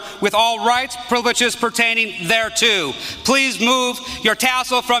earned with all rights, privileges pertaining thereto. Please move your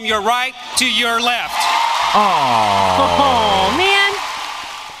tassel from your right to your left. Oh, man.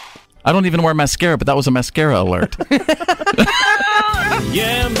 I don't even wear mascara, but that was a mascara alert.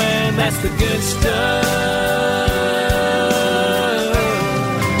 Yeah, man, that's the good stuff.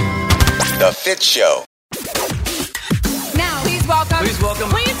 The Fitz Show. Now, please welcome. Please welcome.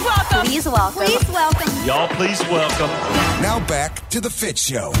 Please welcome. Please welcome. Please welcome. Y'all, please welcome. Now back to the Fitz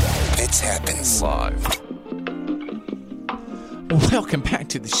Show. Fitz happens live. Welcome back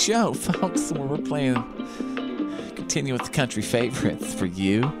to the show, folks. Where we're continue with the country favorites for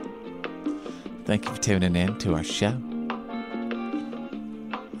you. Thank you for tuning in to our show.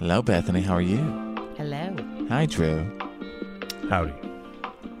 Hello, Bethany. How are you? Hello. Hi, Drew. Howdy.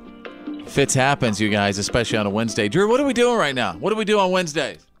 Fitz happens, you guys, especially on a Wednesday. Drew, what are we doing right now? What do we do on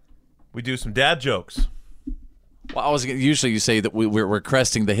Wednesdays? We do some dad jokes. Well, usually you say that we're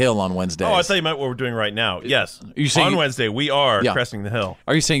cresting the hill on Wednesdays. Oh, I thought you meant what we're doing right now. Yes. You saying on Wednesday, we are cresting the hill.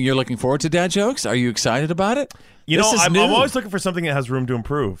 Are you saying you're looking forward to dad jokes? Are you excited about it? I'm always looking for something that has room to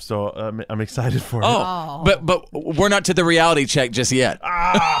improve, so I'm excited for it. Oh, but we're not to the reality check just yet.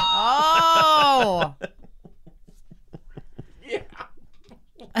 Oh.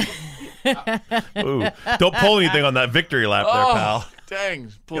 Ooh, don't pull anything on that victory lap there, pal.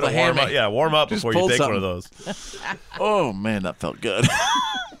 Dang. Pull the hammer. Warm up before you take one of those. Oh, man, that felt good.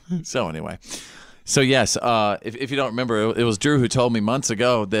 So anyway. So, yes, if you don't remember, it was Drew who told me months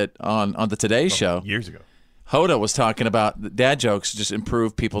ago that on the Today Show. Years ago. Hoda was talking about that dad jokes just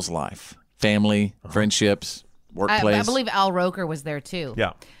improve people's life. Family, friendships, workplace. I believe Al Roker was there, too.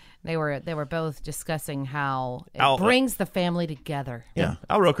 Yeah. They were both discussing how it brings the family together. Yeah.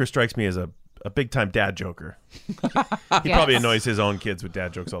 Al Roker strikes me as a big-time dad joker. He probably annoys his own kids with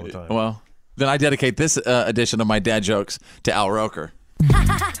dad jokes all the time. Well, then I dedicate this edition of my dad jokes to Al Roker.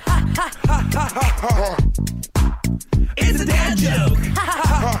 It's a dad joke.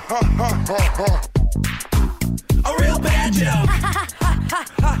 A real bad joke.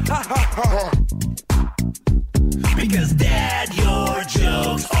 Because, Dad, your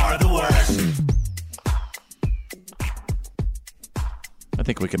jokes are the worst.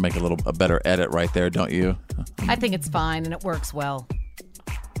 we can make a better edit right there, don't you? I think it's fine and it works well.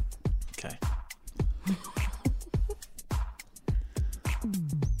 Okay.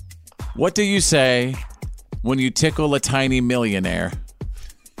 What do you say when you tickle a tiny millionaire?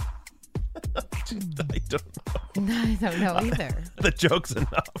 I don't know. I don't know either. The joke's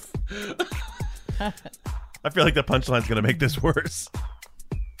enough. I feel like the punchline's going to make this worse.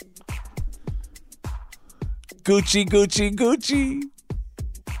 Gucci, Gucci, Gucci.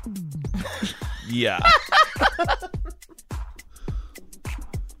 Yeah.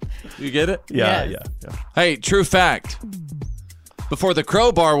 You get it? Yeah, Yes. yeah. Hey, true fact. Before the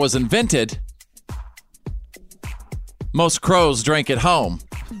crowbar was invented, most crows drank at home.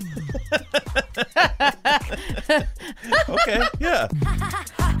 Okay, yeah.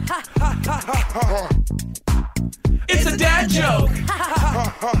 It's a dad joke.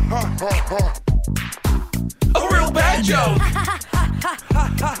 A real bad joke.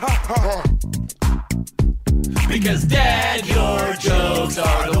 Because Dad, your jokes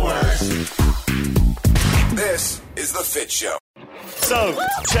are the worst. This is the Fitz Show. So,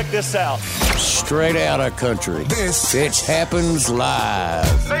 check this out. Straight out of country. This Fitz happens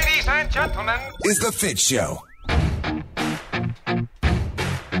live. Ladies and gentlemen, is the Fitz Show.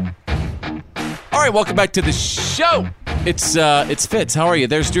 All right, welcome back to the show. It's Fitz. How are you?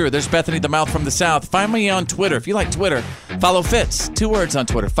 There's Drew. There's Bethany, the mouth from the south. Find me on Twitter. If you like Twitter, follow Fitz. 2 words on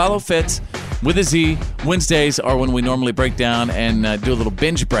Twitter. Follow Fitz with a Z. Wednesdays are when we normally break down and do a little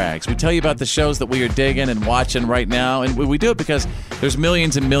binge brags. We tell you about the shows that we are digging and watching right now, and we do it because there's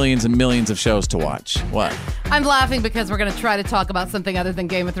millions and millions and millions of shows to watch. What? I'm laughing because we're going to try to talk about something other than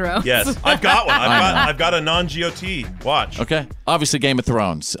Game of Thrones. Yes, I've got one. I've got a non-GOT. Watch. Okay. Obviously, Game of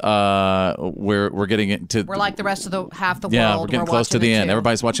Thrones. We're getting into. We're like the rest of the half the world. Yeah, we're getting close to the end. Too.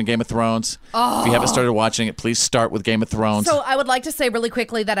 Everybody's watching Game of Thrones. Oh. If you haven't started watching it, please start with Game of Thrones. So I would like to say really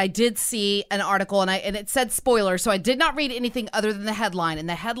quickly that I did see an article and it said spoilers. So I did not read anything other than the headline. And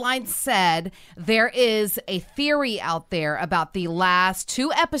the headline said there is a theory out there about the last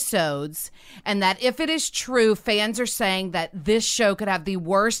 2 episodes, and that if it is true, fans are saying that this show could have the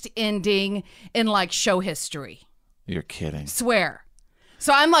worst ending in like show history. You're kidding. Swear.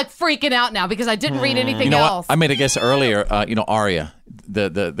 So I'm like freaking out now because I didn't read anything You know else. what? I made a guess earlier. Arya,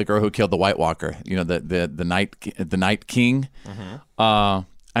 the girl who killed the White Walker. You know, the Night King. Mm-hmm.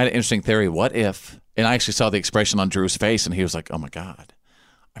 I had an interesting theory. What if? And I actually saw the expression on Drew's face, and he was like, "Oh my God,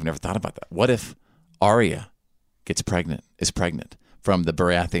 I've never thought about that." What if Arya is pregnant from the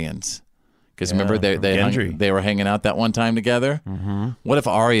Baratheons? Because remember they were hanging out that one time together. Mm-hmm. What if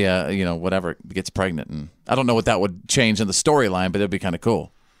Arya, gets pregnant? And I don't know what that would change in the storyline, but it'd be kind of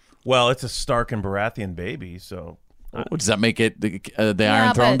cool. Well, it's a Stark and Baratheon baby, so. Does that make it the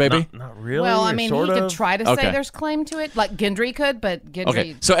Iron Throne baby? Not really. Well, I mean, he could try to say Okay. there's claim to it, like Gendry could, but Gendry.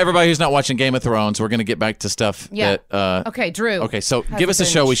 Okay, so everybody who's not watching Game of Thrones, we're going to get back to stuff Yeah. that. Okay, Drew. Okay, so has give us a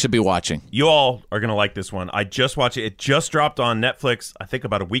show binge. we should be watching. You all are going to like this one. I just watched it. It just dropped on Netflix, I think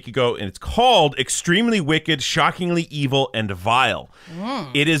about a week ago, and it's called Extremely Wicked, Shockingly Evil, and Vile.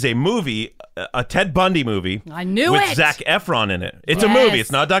 It is a movie, a Ted Bundy movie. I knew with it! Zac Efron in it. It's a Yes. movie.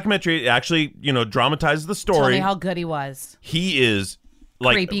 It's not a documentary. It actually, dramatizes the story. Tell me how good he was. He is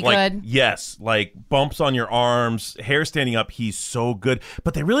Creepy good. Yes, like bumps on your arms, hair standing up. He's so good.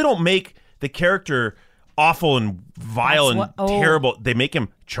 But they really don't make the character awful and vile That's and terrible. They make him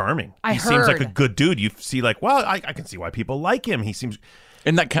charming. I he seems like a heard. good dude. You see, like, well, I can see why people like him. He seems.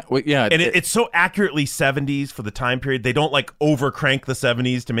 And that, yeah, And it's so accurately 70s for the time period. They don't like over crank the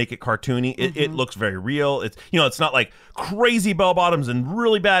 70s to make it cartoony. It looks very real. It's it's not like crazy bell bottoms and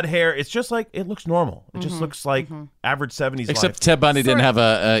really bad hair. It's just like it looks normal. It just looks like average 70s Except life. Ted Bundy didn't have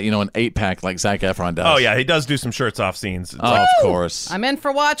an 8-pack like Zac Efron does. Oh yeah, he does do some shirts off scenes. Oh, of course. I'm in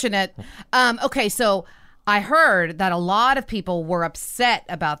for watching it. Okay, so I heard that a lot of people were upset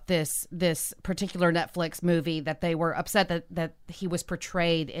about this particular Netflix movie, that they were upset that he was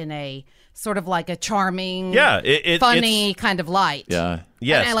portrayed in a sort of like a charming, funny kind of light. Yeah.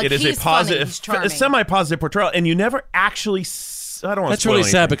 Yes, And, like, it is a he's funny, positive, he's charming. a semi-positive portrayal, and you never actually. I don't want That's to. really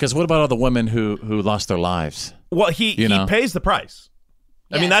sad because what about all the women who lost their lives? Well, he pays the price.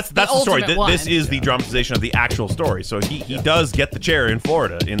 I mean, that's the story. ultimate one. This is the dramatization of the actual story. So he does get the chair in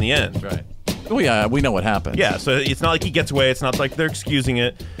Florida in the end. Right. Oh yeah, we know what happened. Yeah, so it's not like he gets away. It's not like they're excusing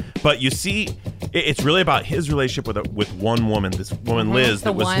it. But you see, it's really about his relationship with one woman, this woman Liz,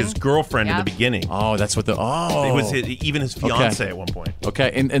 that was his girlfriend in the beginning. Oh, that's what It was even his fiance at one point.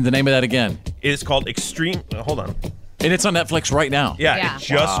 Okay, and the name of that again? It is called Extreme. Hold on. And it's on Netflix right now. Yeah. It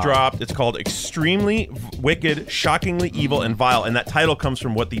just dropped. It's called Extremely Wicked, Shockingly Evil, and Vile. And that title comes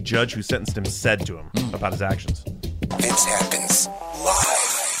from what the judge who sentenced him said to him about his actions. Fitz Happens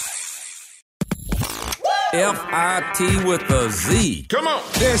Live. F-I-T with a Z. Come on.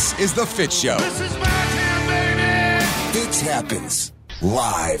 This is the Fitz Show. This is my time, baby. Fitz Happens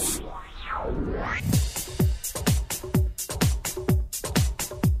Live.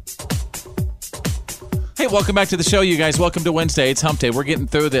 Hey, welcome back to the show, you guys. Welcome to Wednesday. It's Hump Day. We're getting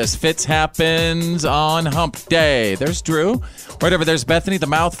through this. Fitz Happens on Hump Day. There's Drew. Right over there's Bethany, the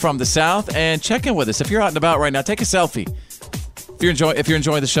mouth from the south. And check in with us. If you're out and about right now, take a selfie. If you're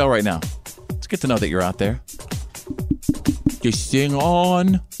enjoying the show right now, it's good to know that you're out there. Just sing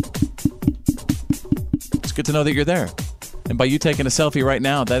on. It's good to know that you're there. And by you taking a selfie right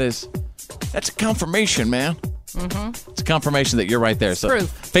now, that's a confirmation, man. Mm-hmm. It's a confirmation that you're right there. So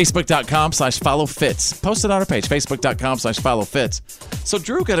Facebook.com/followfitz. Post it on our page, Facebook.com/followfitz. So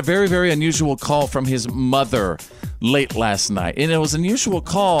Drew got a very, very unusual call from his mother late last night. And it was an unusual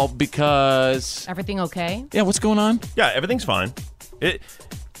call because... Everything okay? Yeah, what's going on? Yeah, everything's fine.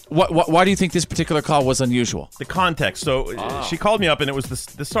 Why do you think this particular call was unusual? The context. So she called me up, and it was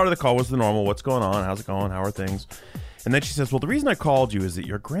the start of the call was the normal. What's going on? How's it going? How are things? And then she says, well, the reason I called you is that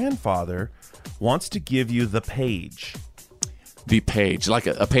your grandfather wants to give you the page. The page? Like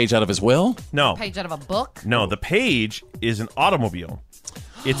a page out of his will? No. A page out of a book? No, the page is an automobile.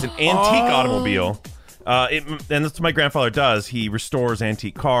 It's an antique automobile. And that's what my grandfather does. He restores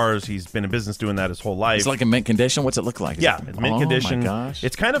antique cars. He's been in business doing that his whole life. It's like in mint condition? What's it look like? It's mint condition. Oh, my gosh.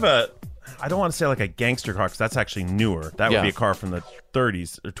 It's kind of I don't want to say like a gangster car because that's actually newer. That would be a car from the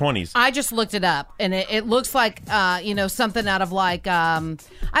 30s or 20s. I just looked it up, and it looks like, something out of like, I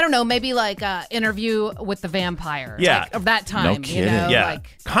don't know, maybe like Interview with the Vampire. Yeah. Like, of that time. No kidding. Yeah.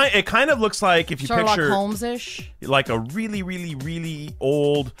 It kind of looks like if you Sherlock picture... Holmes-ish? Like a really, really, really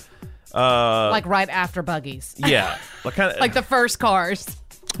old... like right after Buggies. Yeah. Like the first cars.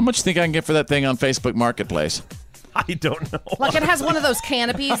 How much do you think I can get for that thing on Facebook Marketplace? I don't know. Like it has one of those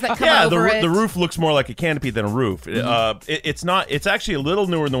canopies that come over it. The roof looks more like a canopy than a roof. It's not. It's actually a little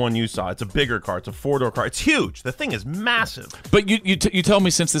newer than the one you saw. It's a bigger car. It's a 4-door car. It's huge. The thing is massive. But you told me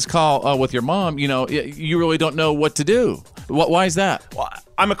since this call with your mom, you really don't know what to do. Why is that? Well,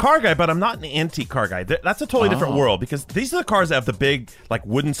 I'm a car guy, but I'm not an antique car guy. That's a totally different world because these are the cars that have the big, like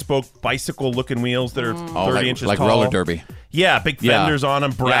wooden spoke bicycle looking wheels that are 30 inches like tall. roller derby. Yeah, big fenders on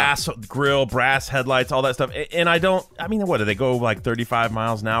them, brass grill, brass headlights, all that stuff. And what do they go like 35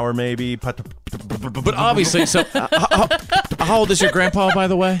 miles an hour maybe? But obviously, so how old is your grandpa, by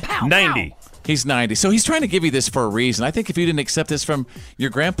the way? 90. He's 90. So he's trying to give you this for a reason. I think if you didn't accept this from your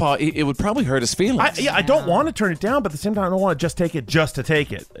grandpa, it would probably hurt his feelings. I don't want to turn it down, but at the same time, I don't want to just take it to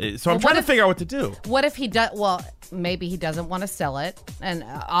take it. So I'm trying to figure out what to do. What if he does? Well, maybe he doesn't want to sell it, and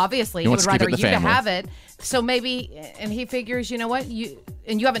obviously He he would wants to keep rather it in the you to family. have it. So maybe, and he figures, you know what, you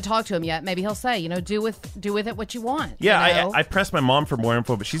haven't talked to him yet. Maybe he'll say, do with it what you want. Yeah, I pressed my mom for more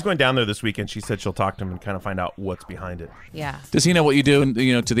info, but she's going down there this weekend. She said she'll talk to him and kind of find out what's behind it. Yeah. Does he know what you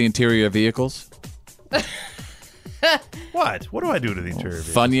do, to the interior of vehicles? What? What do I do to the interior?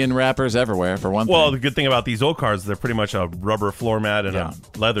 Funyun wrappers everywhere, for one thing. Well, the good thing about these old cars, they're pretty much a rubber floor mat and a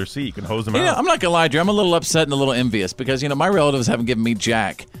leather seat. You can hose them out. I'm not going to lie, Drew. I'm a little upset and a little envious because, my relatives haven't given me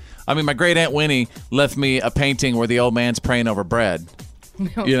jack. I mean, my great Aunt Winnie left me a painting where the old man's praying over bread.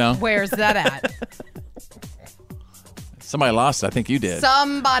 Where's that at? Somebody lost it. I think you did.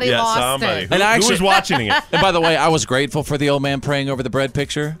 Somebody lost it. Who was watching it? And by the way, I was grateful for the old man praying over the bread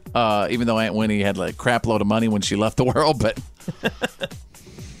picture, even though Aunt Winnie had like crap load of money when she left the world, but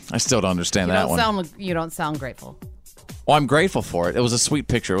I still don't understand that one. You don't sound grateful. Well, I'm grateful for it. It was a sweet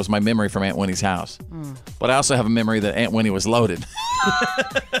picture. It was my memory from Aunt Winnie's house. But I also have a memory that Aunt Winnie was loaded.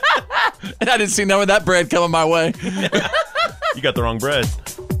 And I didn't see none of that bread coming my way. You got the wrong bread.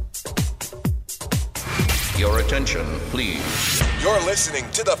 Your attention, please. You're listening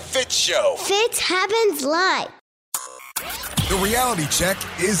to The Fitz Show. Fitz Happens Live. The reality check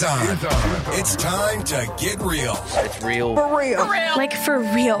is on. It's time to get real. It's real. For real. Like for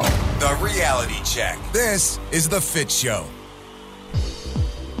real. The reality check. This is The Fitz Show.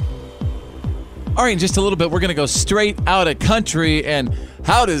 All right, in just a little bit, we're going to go straight out of country. And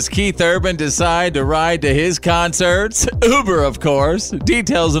how does Keith Urban decide to ride to his concerts? Uber, of course.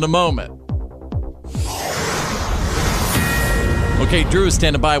 Details in a moment. Okay, Drew is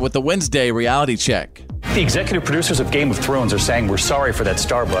standing by with the Wednesday reality check. The executive producers of Game of Thrones are saying we're sorry for that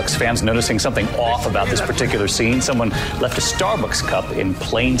Starbucks. Fans noticing something off about this particular scene. Someone left a Starbucks cup in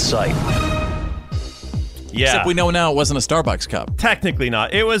plain sight. Yeah. Except we know now it wasn't a Starbucks cup. Technically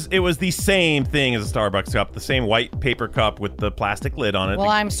not. It was the same thing as a Starbucks cup, the same white paper cup with the plastic lid on it. Well,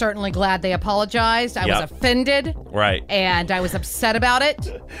 I'm certainly glad they apologized. I was offended. Right. And I was upset about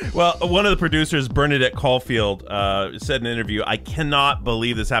it. Well, one of the producers, Bernadette Caulfield, said in an interview, I cannot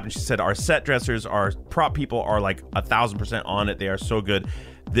believe this happened. She said, our set dressers, our prop people are like 1,000% on it. They are so good.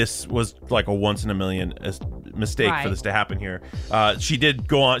 This was like a once in a million mistake for this to happen here. She did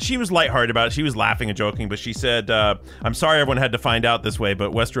go on. She was lighthearted about it. She was laughing and joking, but she said, I'm sorry everyone had to find out this way,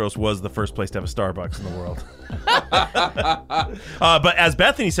 but Westeros was the first place to have a Starbucks in the world. But as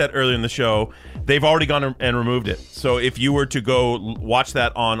Bethany said earlier in the show, they've already gone and removed it. So if you were to go watch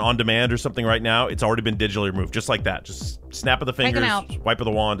that on demand or something right now, it's already been digitally removed, just like that. Just snap of the fingers, wipe of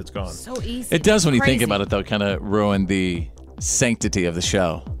the wand, it's gone. So easy. It does when you think about it, though, kind of ruin the sanctity of the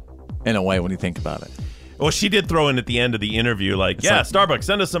show in a way when you think about it. Well, she did throw in at the end of the interview, like, Starbucks,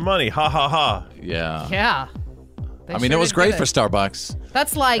 send us some money. Ha, ha, ha. Yeah. Yeah. I mean, it was great for Starbucks.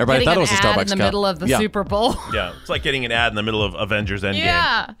 That's like Everybody getting thought an it was a ad Starbucks in the cup. middle of the Yeah. Super Bowl. Yeah, it's like getting an ad in the middle of Avengers Endgame.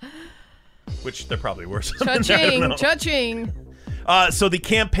 Yeah. Which there probably were some. Cha-ching, cha-ching. So the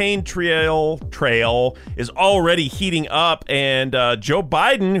campaign trail is already heating up, and Joe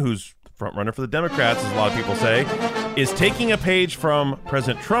Biden, who's front runner for the Democrats, as a lot of people say, is taking a page from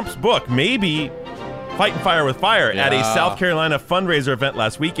President Trump's book, maybe fighting fire with fire, at a South Carolina fundraiser event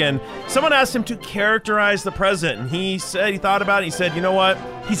last weekend. Someone asked him to characterize the president, and he said he thought about it. He said, you know what?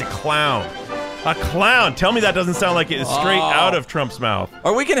 He's a clown. A clown. Tell me that doesn't sound like it is straight out of Trump's mouth.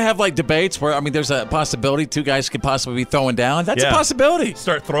 Are we going to have like debates where, I mean, there's a possibility two guys could possibly be throwing down? That's a possibility.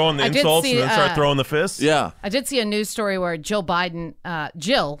 Start throwing the insults and then start throwing the fists. Yeah. I did see a news story where Jill Biden,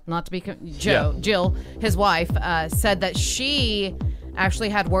 Jill, not to be Joe, Jill, his wife, said that she actually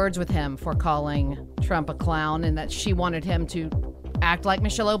had words with him for calling Trump a clown, and that she wanted him to act like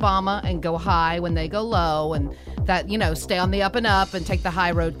Michelle Obama and go high when they go low, and that, you know, stay on the up and up and take the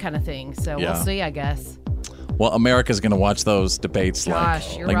high road kind of thing. So we'll see, I guess. Well, America's going to watch those debates like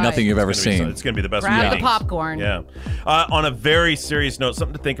nothing you've ever seen. It's going to be the best. Grab the popcorn. Yeah. On a very serious note,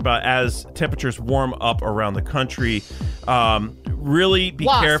 something to think about as temperatures warm up around the country. Really be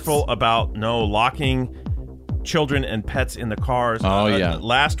careful about locking children and pets in the cars.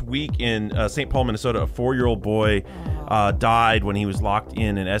 Last week in St. Paul, Minnesota, a 4-year-old boy died when he was locked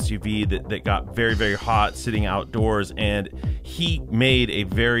in an SUV that got very, very hot sitting outdoors, and he made a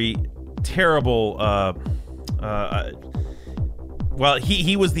very terrible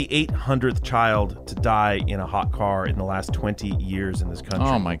he was the 800th child to die in a hot car in the last 20 years in this country.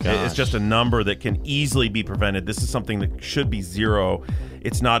 Oh my gosh. It's just a number that can easily be prevented. This is something that should be zero.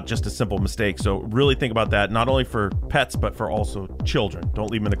 It's not just a simple mistake. So really think about that, not only for pets, but for also children.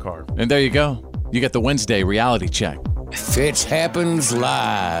 Don't leave them in the car. And there you go. You get the Wednesday reality check. Fitz happens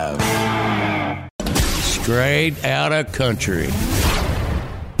live. Straight out of country.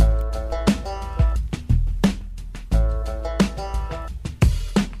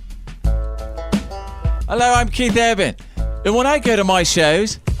 Hello, I'm Keith Urban. And when I go to my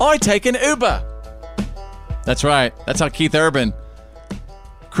shows, I take an Uber. That's right. That's how Keith Urban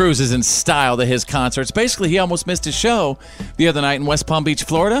cruises in style to his concerts. Basically, he almost missed his show the other night in West Palm Beach,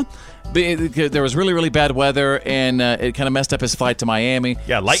 Florida. There was really, really bad weather, and it kind of messed up his flight to Miami.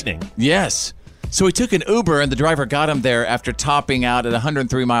 Yeah, lightning. Yes. So he took an Uber, and the driver got him there after topping out at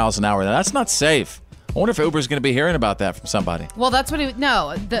 103 miles an hour. Now, that's not safe. I wonder if Uber's going to be hearing about that from somebody. Well, that's what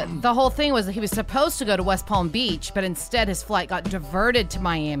the whole thing was that he was supposed to go to West Palm Beach, but instead his flight got diverted to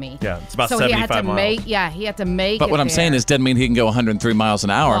Miami. Yeah, it's about 75 miles. He had to make But what I'm saying is, doesn't mean he can go 103 miles an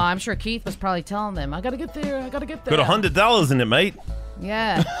hour. Well, I'm sure Keith was probably telling them, I got to get there. Put $100 in it, mate.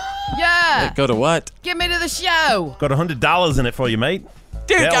 Yeah. Yeah. Go to what? Get me to the show. Got $100 in it for you, mate.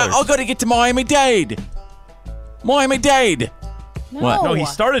 Dude, I've got to get to Miami-Dade. Miami-Dade. No. What? No, he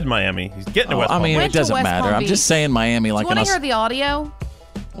started in Miami. He's getting to West Palm Beach. It doesn't matter. I'm just saying Miami like Do you want to hear the audio?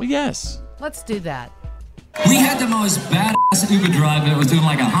 Well, yes. Let's do that. We had the most badass Uber driver that was doing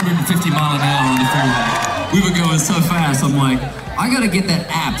like 150 mile an hour on the freeway. We were going so fast. I'm like, I gotta get that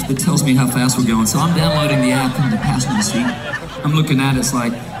app that tells me how fast we're going. So I'm downloading the app in the passenger seat. I'm looking at it, it's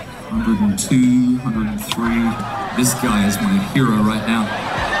like 102, 103. This guy is my hero right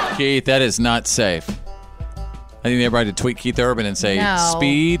now. Keith, that is not safe. I think everybody to tweet Keith Urban and say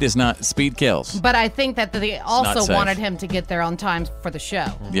speed kills. But I think that they also safe. wanted him to get there on time for the show.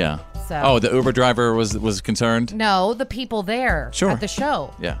 Yeah. So. Oh, the Uber driver was concerned? No, the people there at the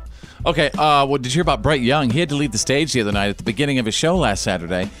show. Yeah. Okay, well, did you hear about Brett Young? He had to leave the stage the other night at the beginning of his show last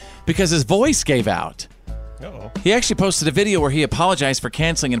Saturday because his voice gave out. Uh-oh. He actually posted a video where he apologized for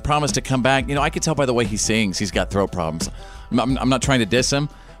canceling and promised to come back. You know, I could tell by the way he sings, he's got throat problems. I'm not trying to diss him,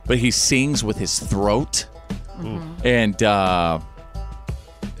 but he sings with his throat. Mm-hmm. And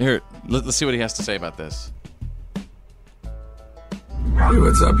here, let's see what he has to say about this. Hey,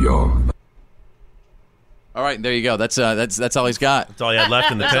 what's up, y'all? All right, there you go. That's all he's got. That's all he had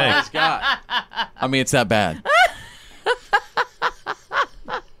left in the That's all tank. he's got. I mean, it's that bad.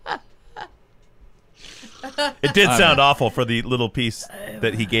 It did sound awful for the little piece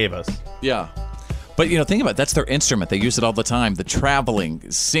that he gave us. Yeah. But, think about it. That's their instrument. They use it all the time. The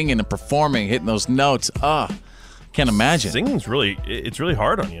traveling, singing and performing, hitting those notes. Can't imagine. Singing's it's really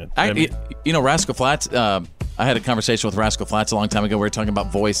hard on you. Rascal Flatts, I had a conversation with Rascal Flatts a long time ago. We were talking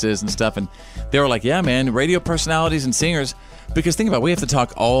about voices and stuff, and they were like, yeah, man, radio personalities and singers, because think about it, we have to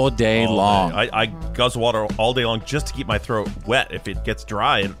talk all day long. I guzzle water all day long just to keep my throat wet. If it gets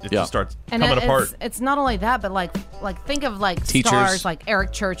dry, it just starts coming apart. It's not only that, but like think of Teachers. Stars like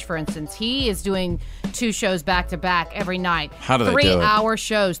Eric Church, for instance. He is doing 2 shows back to back every night. How do they do it? 3-hour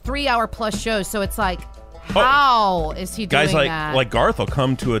shows, 3-hour plus shows. So it's like, how is he doing guys that? like Garth will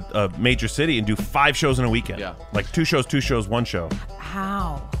come to a major city and do 5 shows in a weekend. Yeah. Like 2 shows, 1 show.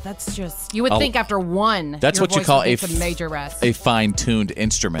 How? That's just, you would think after one, that's your what you voice call would need some major rest. a fine-tuned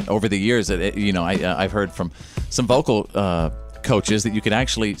instrument. Over the years, I've heard from some vocal coaches that you could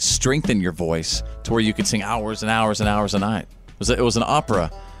actually strengthen your voice to where you could sing hours and hours and hours a night. It was an opera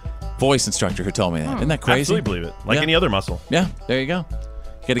voice instructor who told me that. Isn't that crazy? Absolutely believe it. Like any other muscle. Yeah, there you go.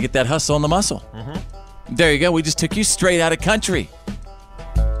 You got to get that hustle in the muscle. Mm-hmm. There you go. We just took you straight out of country.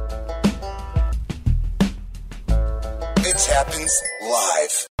 Fitz happens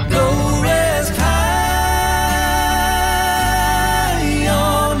live. Go rest high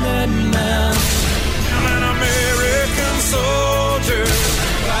on that mountain. I'm an American soldier.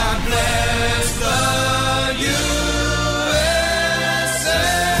 God bless the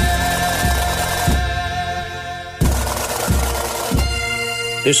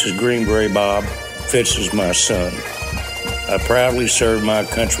USA. This is Green Beret Bob. Fitz is my son. I proudly served my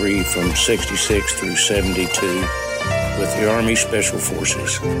country from 66 through 72 with the Army Special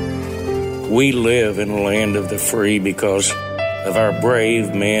Forces. We live in the land of the free because of our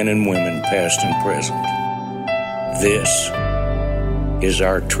brave men and women, past and present. This is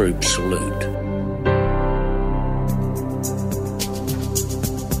our troop salute.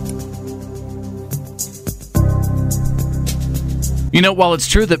 While it's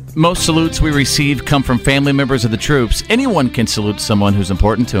true that most salutes we receive come from family members of the troops, anyone can salute someone who's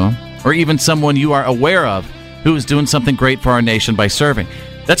important to them, or even someone you are aware of who is doing something great for our nation by serving.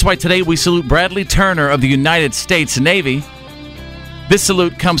 That's why today we salute Bradley Turner of the United States Navy. This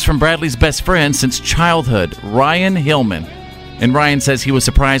salute comes from Bradley's best friend since childhood, Ryan Hillman. And Ryan says he was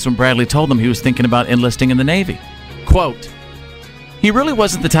surprised when Bradley told him he was thinking about enlisting in the Navy. Quote, "He really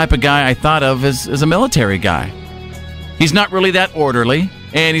wasn't the type of guy I thought of as a military guy. He's not really that orderly,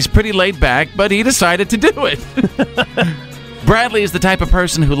 and he's pretty laid back, but he decided to do it." Bradley is the type of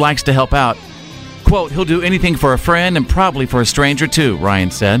person who likes to help out. Quote, "He'll do anything for a friend and probably for a stranger too,"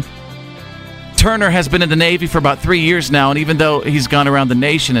 Ryan said. Turner has been in the Navy for about 3 years now, and even though he's gone around the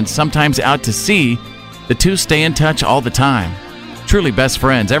nation and sometimes out to sea, the two stay in touch all the time. Truly best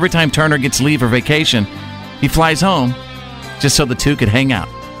friends. Every time Turner gets leave or vacation, he flies home just so the two could hang out.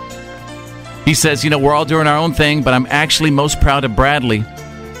 He says, we're all doing our own thing, but I'm actually most proud of Bradley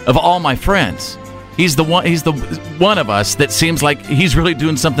of all my friends. He's the one of us that seems like he's really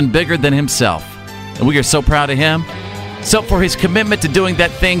doing something bigger than himself. And we are so proud of him. So for his commitment to doing that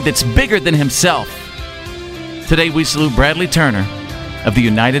thing that's bigger than himself, today we salute Bradley Turner of the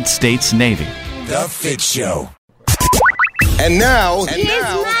United States Navy. The Fitz Show. And now, Here's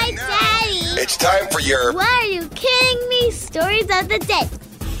my daddy. it's time for your Why are you kidding me? Stories of the day.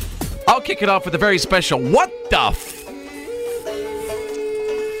 I'll kick it off with a very special What the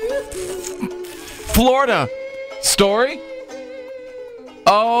Florida story.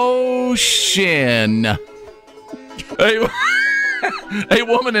 Oh, shin. A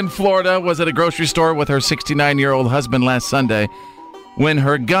woman in Florida was at a grocery store with her 69-year-old husband last Sunday when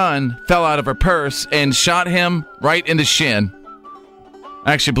her gun fell out of her purse and shot him right in the shin.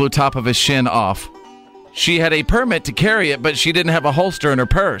 Actually blew top of his shin off. She had a permit to carry it, but she didn't have a holster in her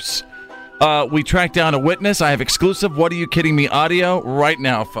purse. We tracked down a witness. I have exclusive What Are You Kidding Me audio right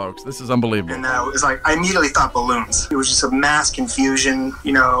now, folks. This is unbelievable. And it was like, I immediately thought balloons. It was just a mass confusion,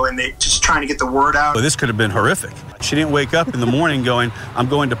 and they just trying to get the word out. Well, this could have been horrific. She didn't wake up in the morning going, I'm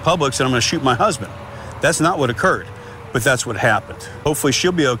going to Publix and I'm going to shoot my husband. That's not what occurred, but that's what happened. Hopefully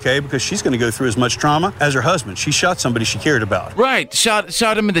she'll be okay because she's going to go through as much trauma as her husband. She shot somebody she cared about. Right, shot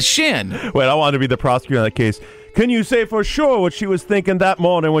him in the shin. Wait, I wanted to be the prosecutor in that case. Can you say for sure what she was thinking that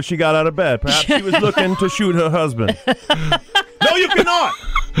morning when she got out of bed? Perhaps she was looking to shoot her husband. No, you cannot.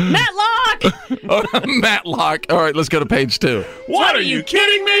 Matlock! Matlock. All right, let's go to page 2. What are you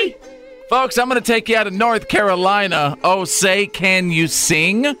kidding me? Folks, I'm going to take you out of North Carolina. Oh, say, can you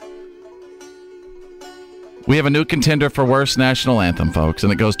sing? We have a new contender for worst national anthem, folks,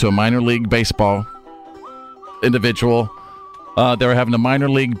 and it goes to a minor league baseball individual. They were having a minor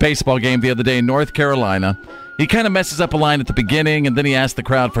league baseball game the other day in North Carolina. He kind of messes up a line at the beginning, and then he asked the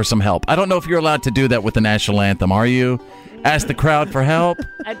crowd for some help. I don't know if you're allowed to do that with the national anthem, are you? Ask the crowd for help?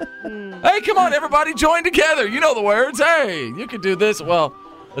 Hey, come on, everybody, join together. You know the words. Hey, you can do this. Well,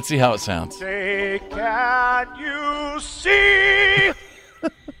 let's see how it sounds. Say, can you see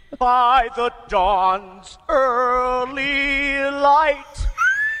by the dawn's early light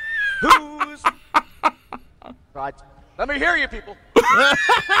who's... Right. Let me hear you, people. Come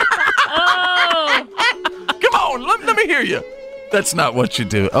on, let me hear you. That's not what you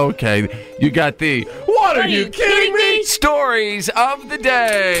do. Okay, you got the What Are You Kidding Me? Stories of the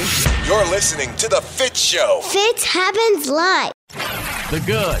day. You're listening to The Fitz Show. Fitz happens live. The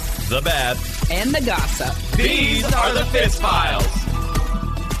good, the bad, and the gossip. These are the Fitz Files.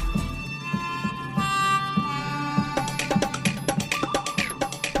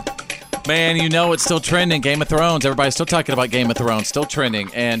 Man, you know it's still trending. Game of Thrones. Everybody's still talking about Game of Thrones. Still trending.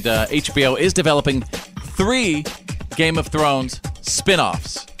 And HBO is developing 3 Game of Thrones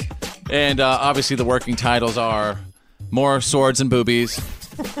spin-offs. And obviously the working titles are More Swords and Boobies.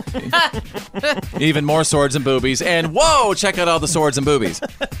 Even more swords and boobies. And whoa, check out all the swords and boobies.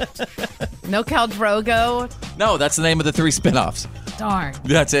 No Khal Drogo. No, that's the name of the 3 spin-offs. Darn.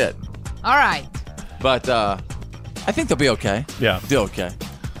 That's it. All right. But I think they'll be okay. Yeah. They'll okay.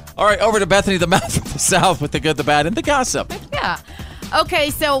 All right, over to Bethany, the mouth of the South, with the good, the bad, and the gossip. Yeah. Okay,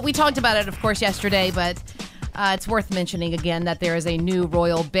 so we talked about it, of course, yesterday, but it's worth mentioning again that there is a new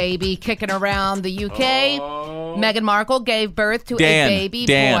royal baby kicking around the UK. Meghan Markle gave birth to a baby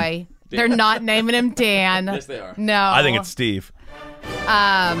boy. They're not naming him Dan. Yes, they are. No. I think it's Steve.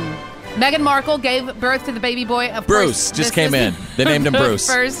 Meghan Markle gave birth to the baby boy. Of Bruce course, just came in. They named him Bruce.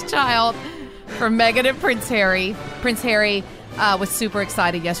 First child for Meghan and Prince Harry. Prince Harry was super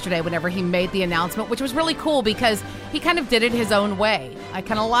excited yesterday whenever he made the announcement, which was really cool because he kind of did it his own way. I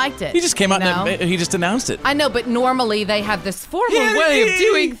kind of liked it. He just came out and he just announced it. I know, but normally they have this formal way of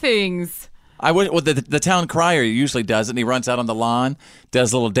doing things. The town crier usually does it, and he runs out on the lawn,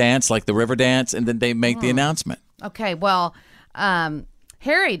 does a little dance like the river dance, and then they make the announcement. Okay, well,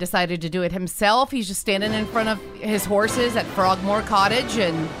 Harry decided to do it himself. He's just standing in front of his horses at Frogmore Cottage,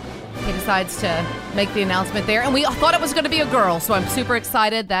 and he decides to make the announcement there. And we thought it was going to be a girl, so I'm super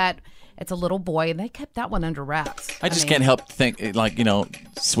excited that it's a little boy, and they kept that one under wraps. I just can't help think, like,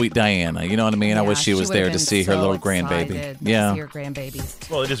 sweet Diana. You know what I mean? I wish she was there to see her little grandbaby. Yeah. To see her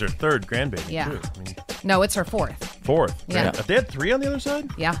grandbabies. Well, it is her 3rd grandbaby, yeah. too. No, it's her 4th. 4th? Yeah. If they had 3 on the other side?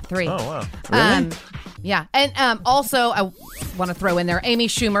 Yeah, 3. Oh, wow. Really? Yeah. And also, I want to throw in there, Amy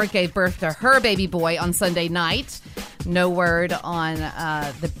Schumer gave birth to her baby boy on Sunday night. No word on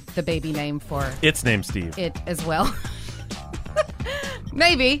the baby name for It's named Steve. It as well.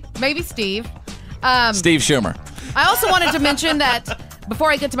 Maybe Steve. Steve Schumer. I also wanted to mention that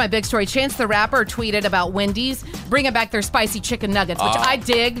before I get to my big story, Chance the Rapper tweeted about Wendy's bringing back their spicy chicken nuggets, which I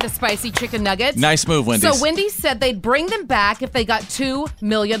dig, the spicy chicken nuggets. Nice move, Wendy's. So Wendy's said they'd bring them back if they got 2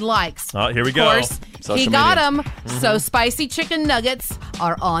 million likes. Oh, here we go. Of course, Social he got media. them, so spicy chicken nuggets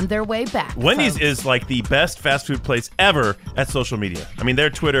are on their way back. Wendy's is like the best fast food place ever at social media. I mean, their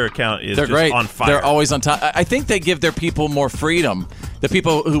Twitter account is They're just great. on fire. They're always on top. I think they give their people more freedom. The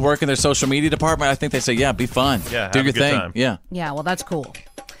people who work in their social media department, I think they say, yeah, be fun. Yeah, do have your a good thing. time. Yeah. Yeah, well, that's cool.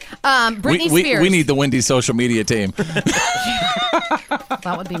 Britney Spears. We need the Wendy's social media team.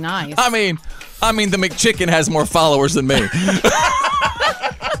 That would be nice. I mean, the McChicken has more followers than me.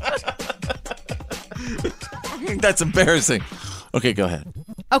 That's embarrassing. Okay, go ahead.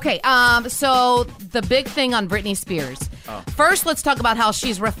 Okay, so the big thing on Britney Spears. First, let's talk about how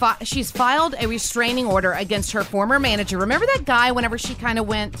she's filed a restraining order against her former manager. Remember that guy whenever she kind of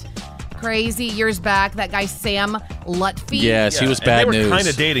went crazy years back, that guy Sam Lutfi? Yes, he was bad news. They were kind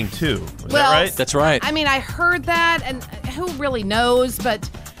of dating, too. Was Well, that right? That's right. I mean, I heard that, and who really knows, but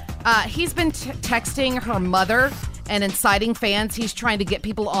he's been texting her mother and inciting fans. He's trying to get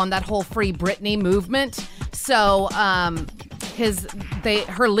people on that whole Free Britney movement. So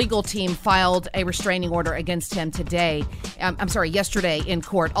her legal team filed a restraining order against him yesterday in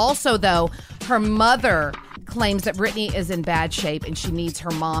court. Also, though, her mother claims that Britney is in bad shape and she needs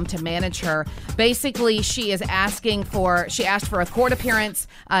her mom to manage her. Basically, she asked for a court appearance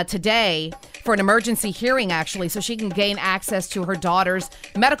today for an emergency hearing, actually, so she can gain access to her daughter's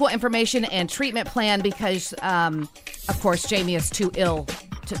medical information and treatment plan because, of course, Jamie is too ill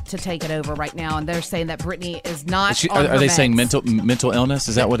to take it over right now, and they're saying that Britney is not on her Are they meds. saying mental illness?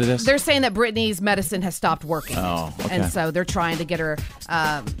 Is that what it is? They're saying that Britney's medicine has stopped working. Oh, okay. And so they're trying to get her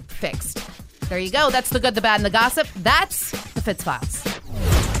fixed. There you go. That's the good, the bad, and the gossip. That's the Fitz Files.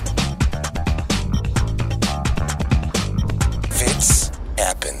 Fitz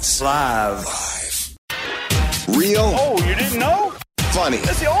happens live. Real. Oh, you didn't know? Funny.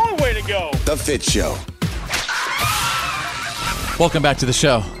 That's the only way to go. The Fitz Show. Welcome back to the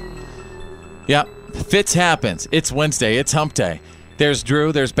show. Yep, Fitz happens. It's Wednesday. It's hump day. There's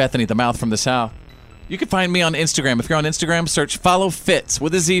Drew. There's Bethany, the mouth from the South. You can find me on Instagram. If you're on Instagram, search Follow Fitz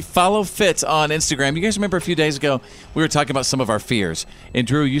with a Z. Follow Fitz on Instagram. You guys remember a few days ago we were talking about some of our fears. And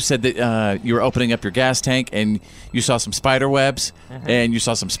Drew, you said that you were opening up your gas tank and you saw some spider webs and you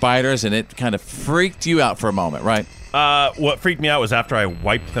saw some spiders, and it kind of freaked you out for a moment, right? What freaked me out was after I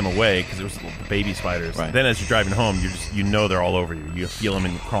wiped them away because it was the baby spiders. Right. Then as you're driving home, you know they're all over you. You feel them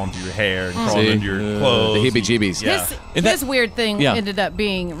and crawling through your hair and crawling into your clothes. The heebie-jeebies. Yeah. His weird thing ended up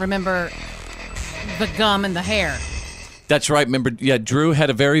being, remember, the gum and the hair. That's right. Remember, Drew had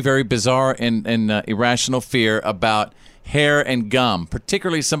a very, very bizarre and irrational fear about hair and gum,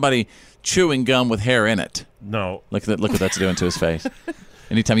 particularly somebody chewing gum with hair in it. No. Look what that's doing to his face.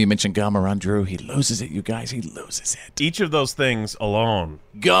 Anytime you mention gum around Drew, he loses it, you guys. He loses it. Each of those things alone.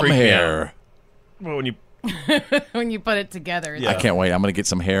 Gum freak me hair. out. Well, when you... when you put it together. I can't wait. I'm going to get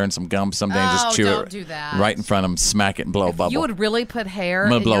some hair and some gum someday and just chew don't it do that. right in front of him, smack it, and blow a bubble. You would really put hair I'm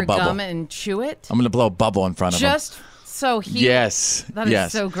in gonna blow your a bubble. gum and chew it? I'm going to blow a bubble in front of him. Just so he... Yes. That is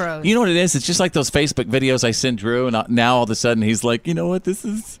yes. so gross. You know what it is? It's just like those Facebook videos I send Drew, and now all of a sudden he's like, you know what, this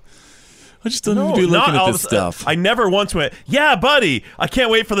is... I just don't need to be looking at this stuff. I never once went, yeah, buddy, I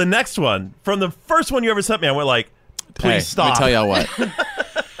can't wait for the next one. From the first one you ever sent me, I went like, please stop. Let me tell y'all what.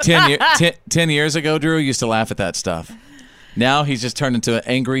 10 years ago, Drew used to laugh at that stuff. Now he's just turned into an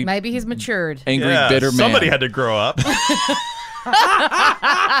angry... Maybe he's matured. Angry, bitter man. Somebody had to grow up.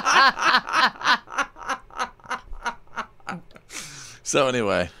 So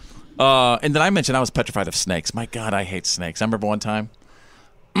anyway, and then I mentioned I was petrified of snakes. My God, I hate snakes. I remember one time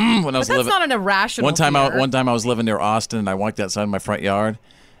when I was living. That's not an irrational. One time fear. I was living near Austin, and I walked outside my front yard,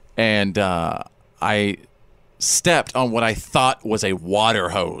 and I stepped on what I thought was a water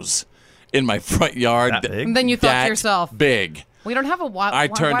hose in my front yard. That big? And then you thought to yourself, big. We don't have a water. I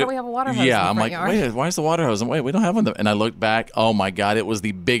turned why it, do we have a water hose? Yeah, in I'm the like, front yard? wait, why is the water hose? And wait, we don't have one. And I looked back. Oh my God, it was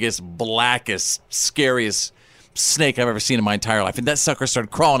the biggest, blackest, scariest snake I've ever seen in my entire life. And that sucker started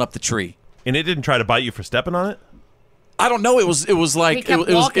crawling up the tree. And it didn't try to bite you for stepping on it? I don't know. It was like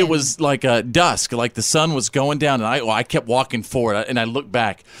it was like dusk, like the sun was going down, and I kept walking forward, and I looked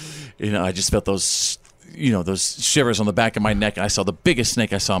back, I just felt those shivers on the back of my neck, and I saw the biggest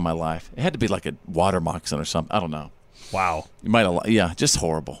snake I saw in my life. It had to be like a water moccasin or something. I don't know. Wow. You might have, just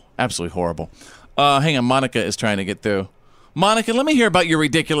horrible, absolutely horrible. Hang on, Monica is trying to get through. Monica, let me hear about your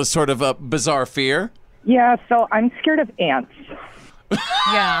ridiculous sort of bizarre fear. Yeah, so I'm scared of ants.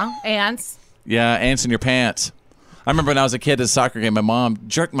 Yeah, ants. Yeah, ants in your pants. I remember when I was a kid at a soccer game, my mom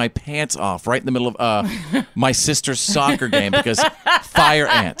jerked my pants off right in the middle of my sister's soccer game because fire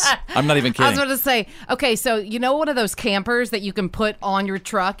ants. I'm not even kidding. I was going to say, okay, so you know one of those campers that you can put on your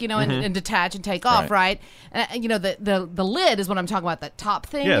truck, and detach and take off, right? The lid is what I'm talking about, that top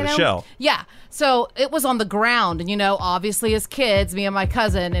thing, Yeah, the shell. Yeah, so it was on the ground, and obviously as kids, me and my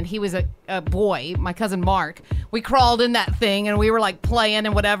cousin, and he was a boy, my cousin Mark, we crawled in that thing, and we were like playing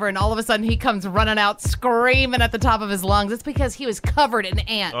and whatever, and all of a sudden he comes running out screaming at the top of his lungs. It's because he was covered in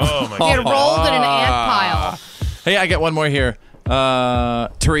ants. Oh my God. He had rolled in an ant pile. Hey, I got one more here.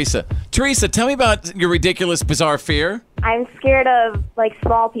 Teresa. Teresa, tell me about your ridiculous, bizarre fear. I'm scared of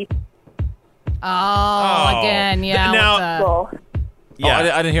small people. Oh, again, yeah. Now, Yeah.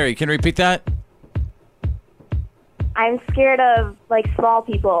 I didn't hear you. Can you repeat that? I'm scared of small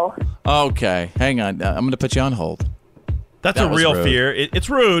people. Okay, hang on. I'm going to put you on hold. That's That a was real rude. fear. It's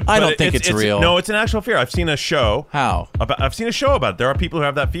rude. I but don't think it's real. No, it's an actual fear. I've seen a show. How? I've seen a show about it. There are people who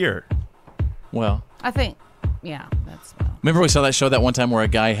have that fear. Well, I think, yeah, that's... remember we saw that show that one time where a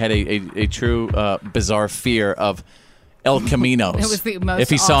guy had a true bizarre fear of El Caminos. It was the most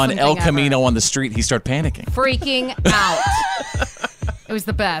If he saw an awesome El thing Camino on the street, he started panicking. Freaking out. It was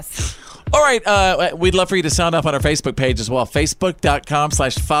the best. All right, we'd love for you to sign up on our Facebook page as well.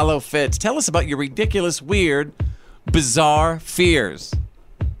 Facebook.com/followfitz. Tell us about your ridiculous, weird, bizarre fears.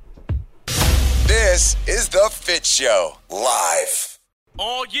 This is the Fitz Show live.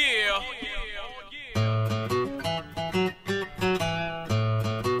 Oh, yeah.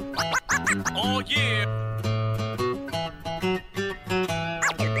 Oh, yeah.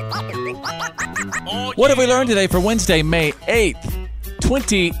 What have we learned today for Wednesday, May 8th,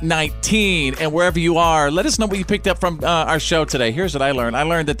 2019? And wherever you are, let us know what you picked up from our show today. Here's what I learned. I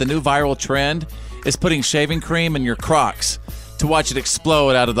learned that the new viral trend is putting shaving cream in your Crocs to watch it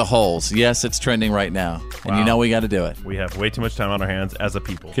explode out of the holes. Yes, it's trending right now. And you know we got to do it. We have way too much time on our hands as a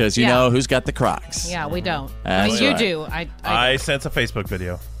people. Because you know who's got the Crocs. Yeah, we don't. That's you right. do. I sense a Facebook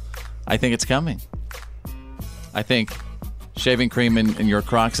video. I think it's coming. I think shaving cream in your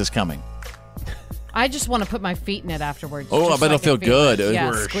Crocs is coming. I just want to put my feet in it afterwards. Oh, just I bet it'll feel good. Yeah,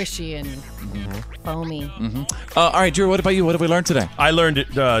 Whoosh. squishy and foamy. All right, Drew, what about you? What have we learned today? I learned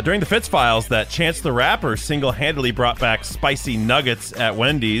during the Fitz Files that Chance the Rapper single-handedly brought back spicy nuggets at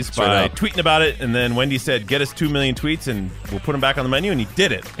Wendy's by tweeting about it, and then Wendy said, get us 2 million tweets and we'll put them back on the menu, and he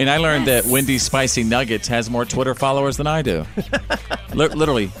did it. And I learned that Wendy's Spicy Nuggets has more Twitter followers than I do.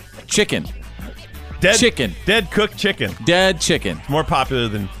 Literally, chicken. Dead cooked chicken. Dead chicken. It's more popular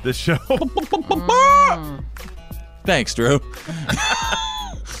than this show. Thanks, Drew.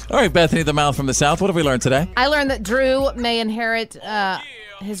 All right, Bethany the Mouth from the South. What have we learned today? I learned that Drew may inherit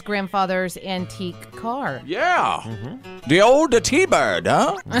his grandfather's antique car. Yeah. The old T-Bird,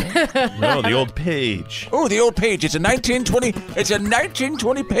 huh? No, the old Page. Oh, the old Page. It's a 1920. It's a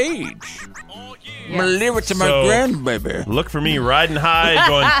 1920 Page. I'm gonna leave it to my grandbaby. Look for me riding high,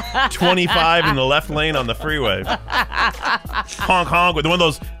 going 25 in the left lane on the freeway. Honk, honk, with one of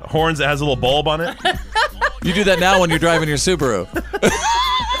those horns that has a little bulb on it. You do that now when you're driving your Subaru.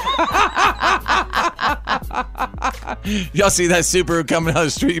 Y'all see that Subaru coming down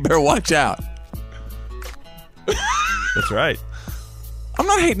the street, you better watch out. That's right. I'm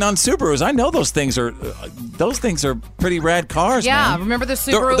not hating on Subarus. I know those things are pretty rad cars. Yeah, man. remember the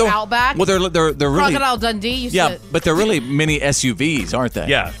Subaru Outback? Well, they're really Crocodile Dundee used to. But they're really mini SUVs, aren't they?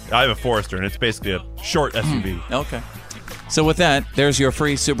 Yeah, I have a Forester, and it's basically a short SUV. Okay. So with that, there's your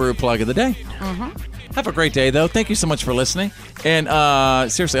free Subaru plug of the day. Have a great day, though. Thank you so much for listening. And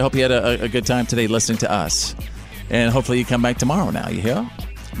seriously, I hope you had a good time today listening to us. And hopefully you come back tomorrow now, you hear?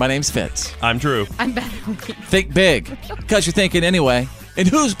 My name's Fitz. I'm Drew. I'm Bethany. Think big, because you're thinking anyway. And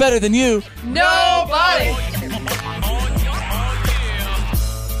who's better than you? Nobody!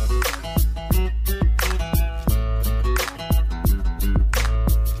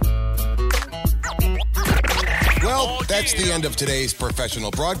 Well, that's the end of today's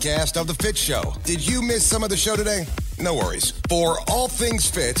professional broadcast of The Fitz Show. Did you miss some of the show today? No worries. For all things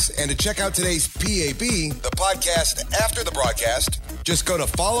Fitz and to check out today's PAB, the podcast after the broadcast, just go to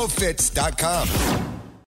followfitz.com.